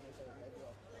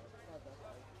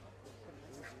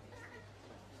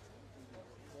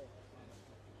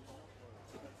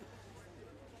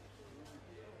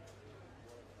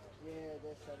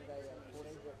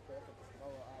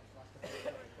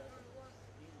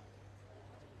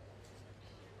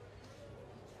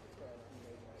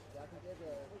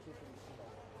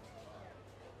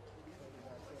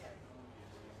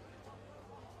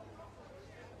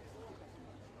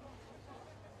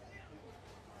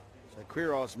 So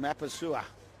Quiros Mapasua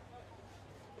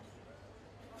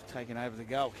has taken over the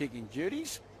goal kicking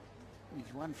duties.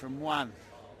 He's 1 from 1.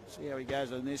 See how he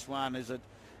goes on this one as it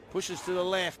pushes to the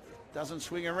left, doesn't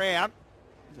swing around.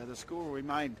 So the score will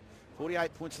remain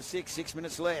 48 points to 6, 6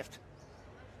 minutes left.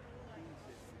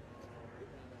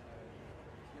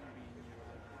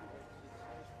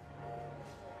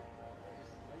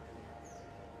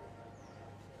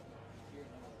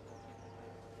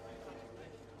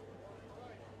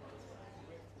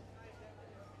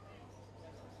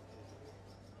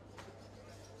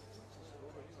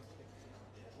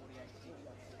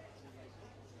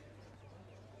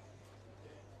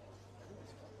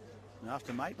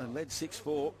 After Maitland led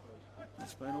 6-4,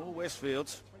 it's been all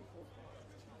Westfields.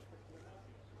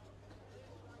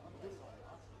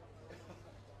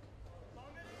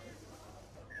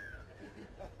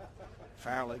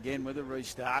 Farrell again with a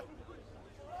restart.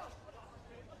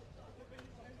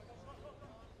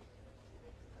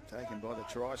 Taken by the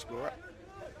try scorer.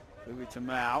 Louis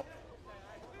Tamau.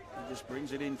 He just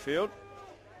brings it infield.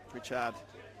 Pritchard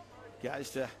goes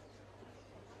to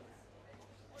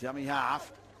dummy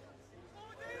half.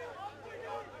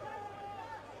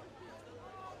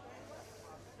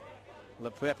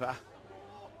 LePepper.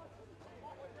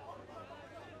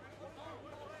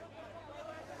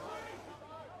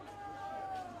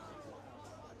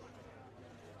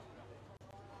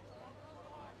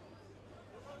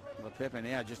 LePepper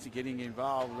now just getting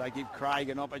involved. They give Craig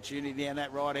an opportunity down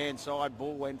that right-hand side.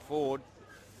 Ball went forward.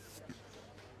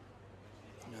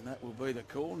 And that will be the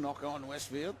call. Knock on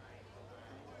Westfield.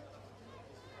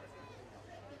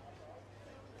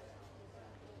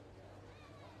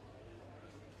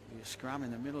 Be a scrum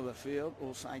in the middle of the field.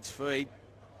 All Saints feed.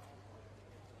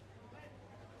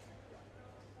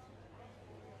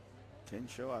 10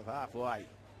 shy of halfway.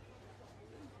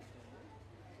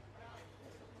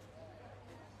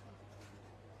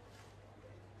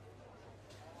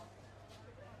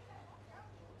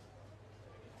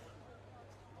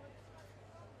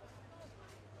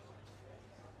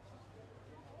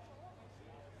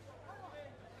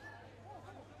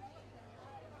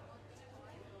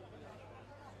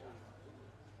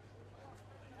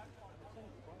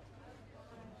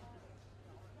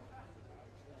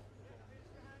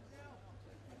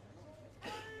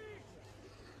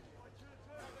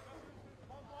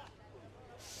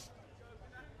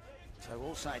 So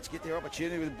All Saints get their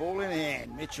opportunity with the ball in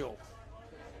hand. Mitchell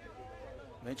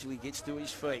eventually gets to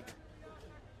his feet.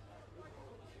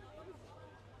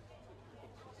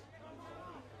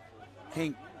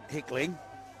 Hickling.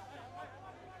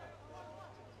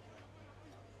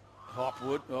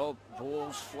 Hopwood. Oh,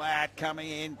 ball's flat coming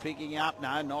in, picking up.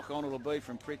 No, knock on it'll be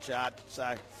from Pritchard.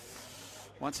 So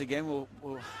once again,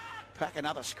 we'll pack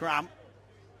another scrum.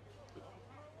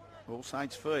 All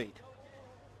Saints feed.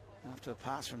 After a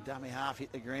pass from dummy half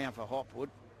hit the ground for Hopwood.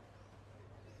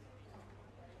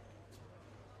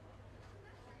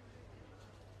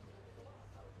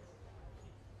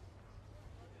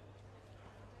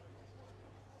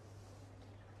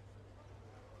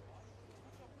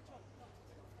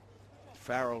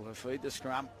 Farrell to feed the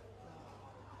scrum.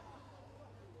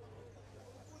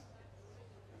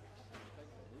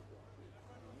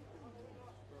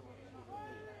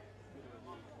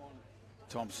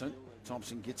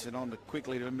 Thompson gets it on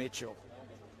quickly to Mitchell.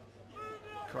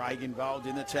 Craig involved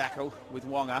in the tackle with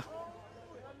Wonga.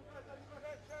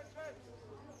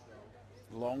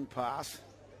 Long pass.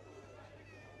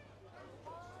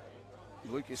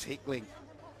 Lucas Hickling.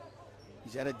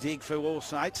 He's had a dig for All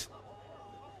Saints.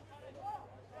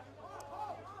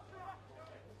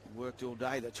 Worked all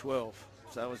day, the 12.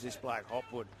 So was this bloke,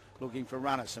 Hopwood, looking for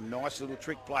runners. Some nice little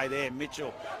trick play there.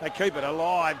 Mitchell, they keep it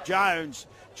alive. Jones,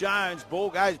 ball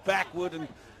goes backward and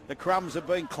the crumbs have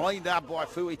been cleaned up by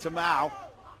Fui Tamau.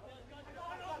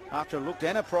 After it looked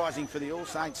enterprising for the All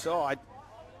Saints side.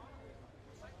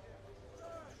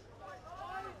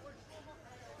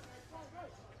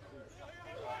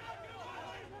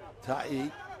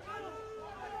 Ta'i.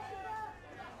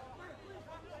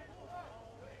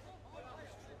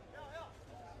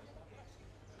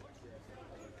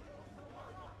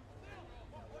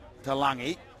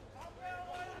 Talangi.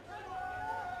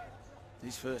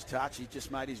 His first touch, he just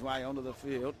made his way onto the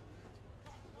field.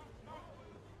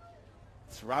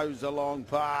 Throws a long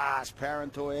pass.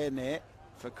 Parentoy in there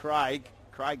for Craig.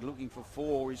 Craig looking for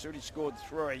 4. He's already scored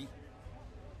 3.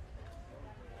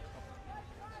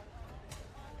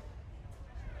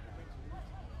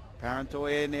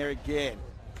 Parentoy in there again.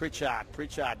 Pritchard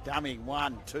dumming.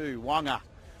 1, 2. Wonga.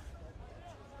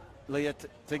 Leah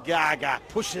Tagaga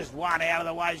pushes one out of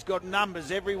the way. He's got numbers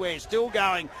everywhere. Still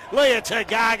going. Leah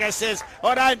Tagaga says,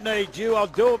 I don't need you. I'll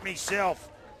do it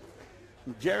myself.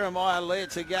 Jeremiah Leah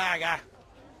Tagaga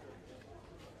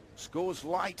scores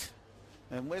late.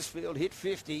 And Westfield hit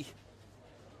 50. It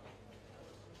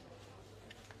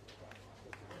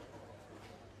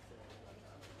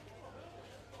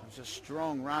was a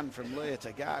strong run from Leah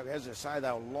Tagaga. As I say,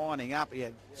 they were lining up. He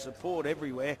had support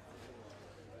everywhere.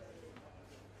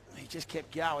 He just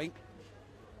kept going.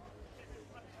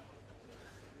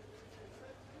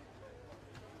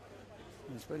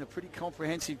 It's been a pretty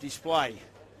comprehensive display.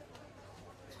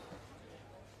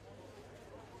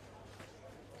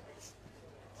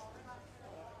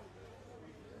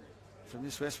 From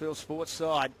this Westfield sports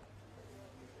side.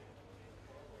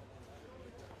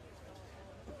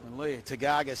 And Leah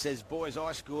Tagaga says, boys,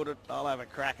 I scored it. I'll have a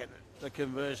crack at the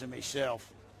conversion myself.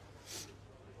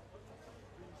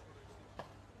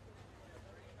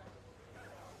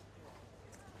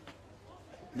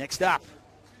 Next up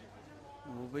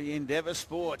will be Endeavour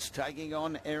Sports taking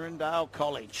on Erindale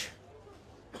College.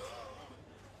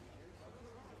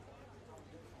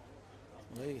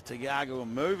 Leah Tagaga will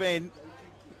move in.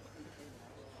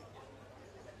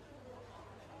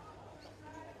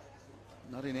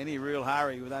 Not in any real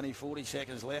hurry with only 40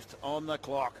 seconds left on the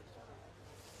clock.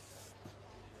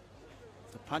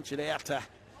 To punch it out to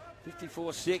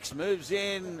 54-6, moves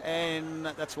in, and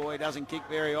that's why he doesn't kick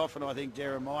very often, I think,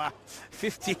 Jeremiah.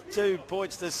 52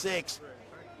 points to 6.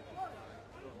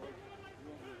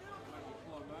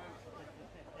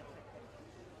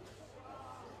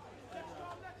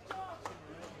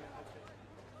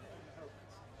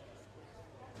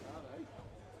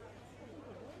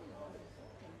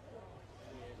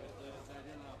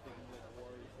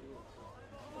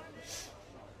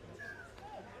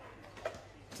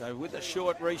 So with a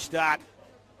short restart,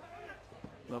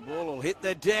 the ball will hit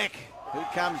the deck. Who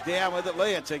comes down with it?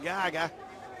 Leah Tagaga.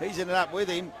 He's ended up with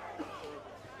him.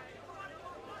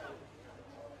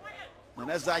 And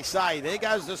as they say, there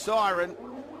goes the siren.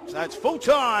 So it's full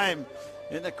time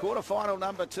in the quarterfinal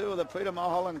number 2 of the Peter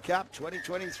Mulholland Cup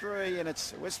 2023. And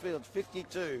it's Westfields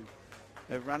 52.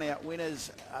 They've run out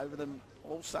winners over them.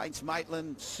 All Saints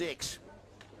Maitland 6.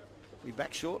 Be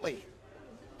back shortly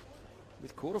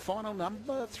with quarterfinal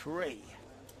number 3.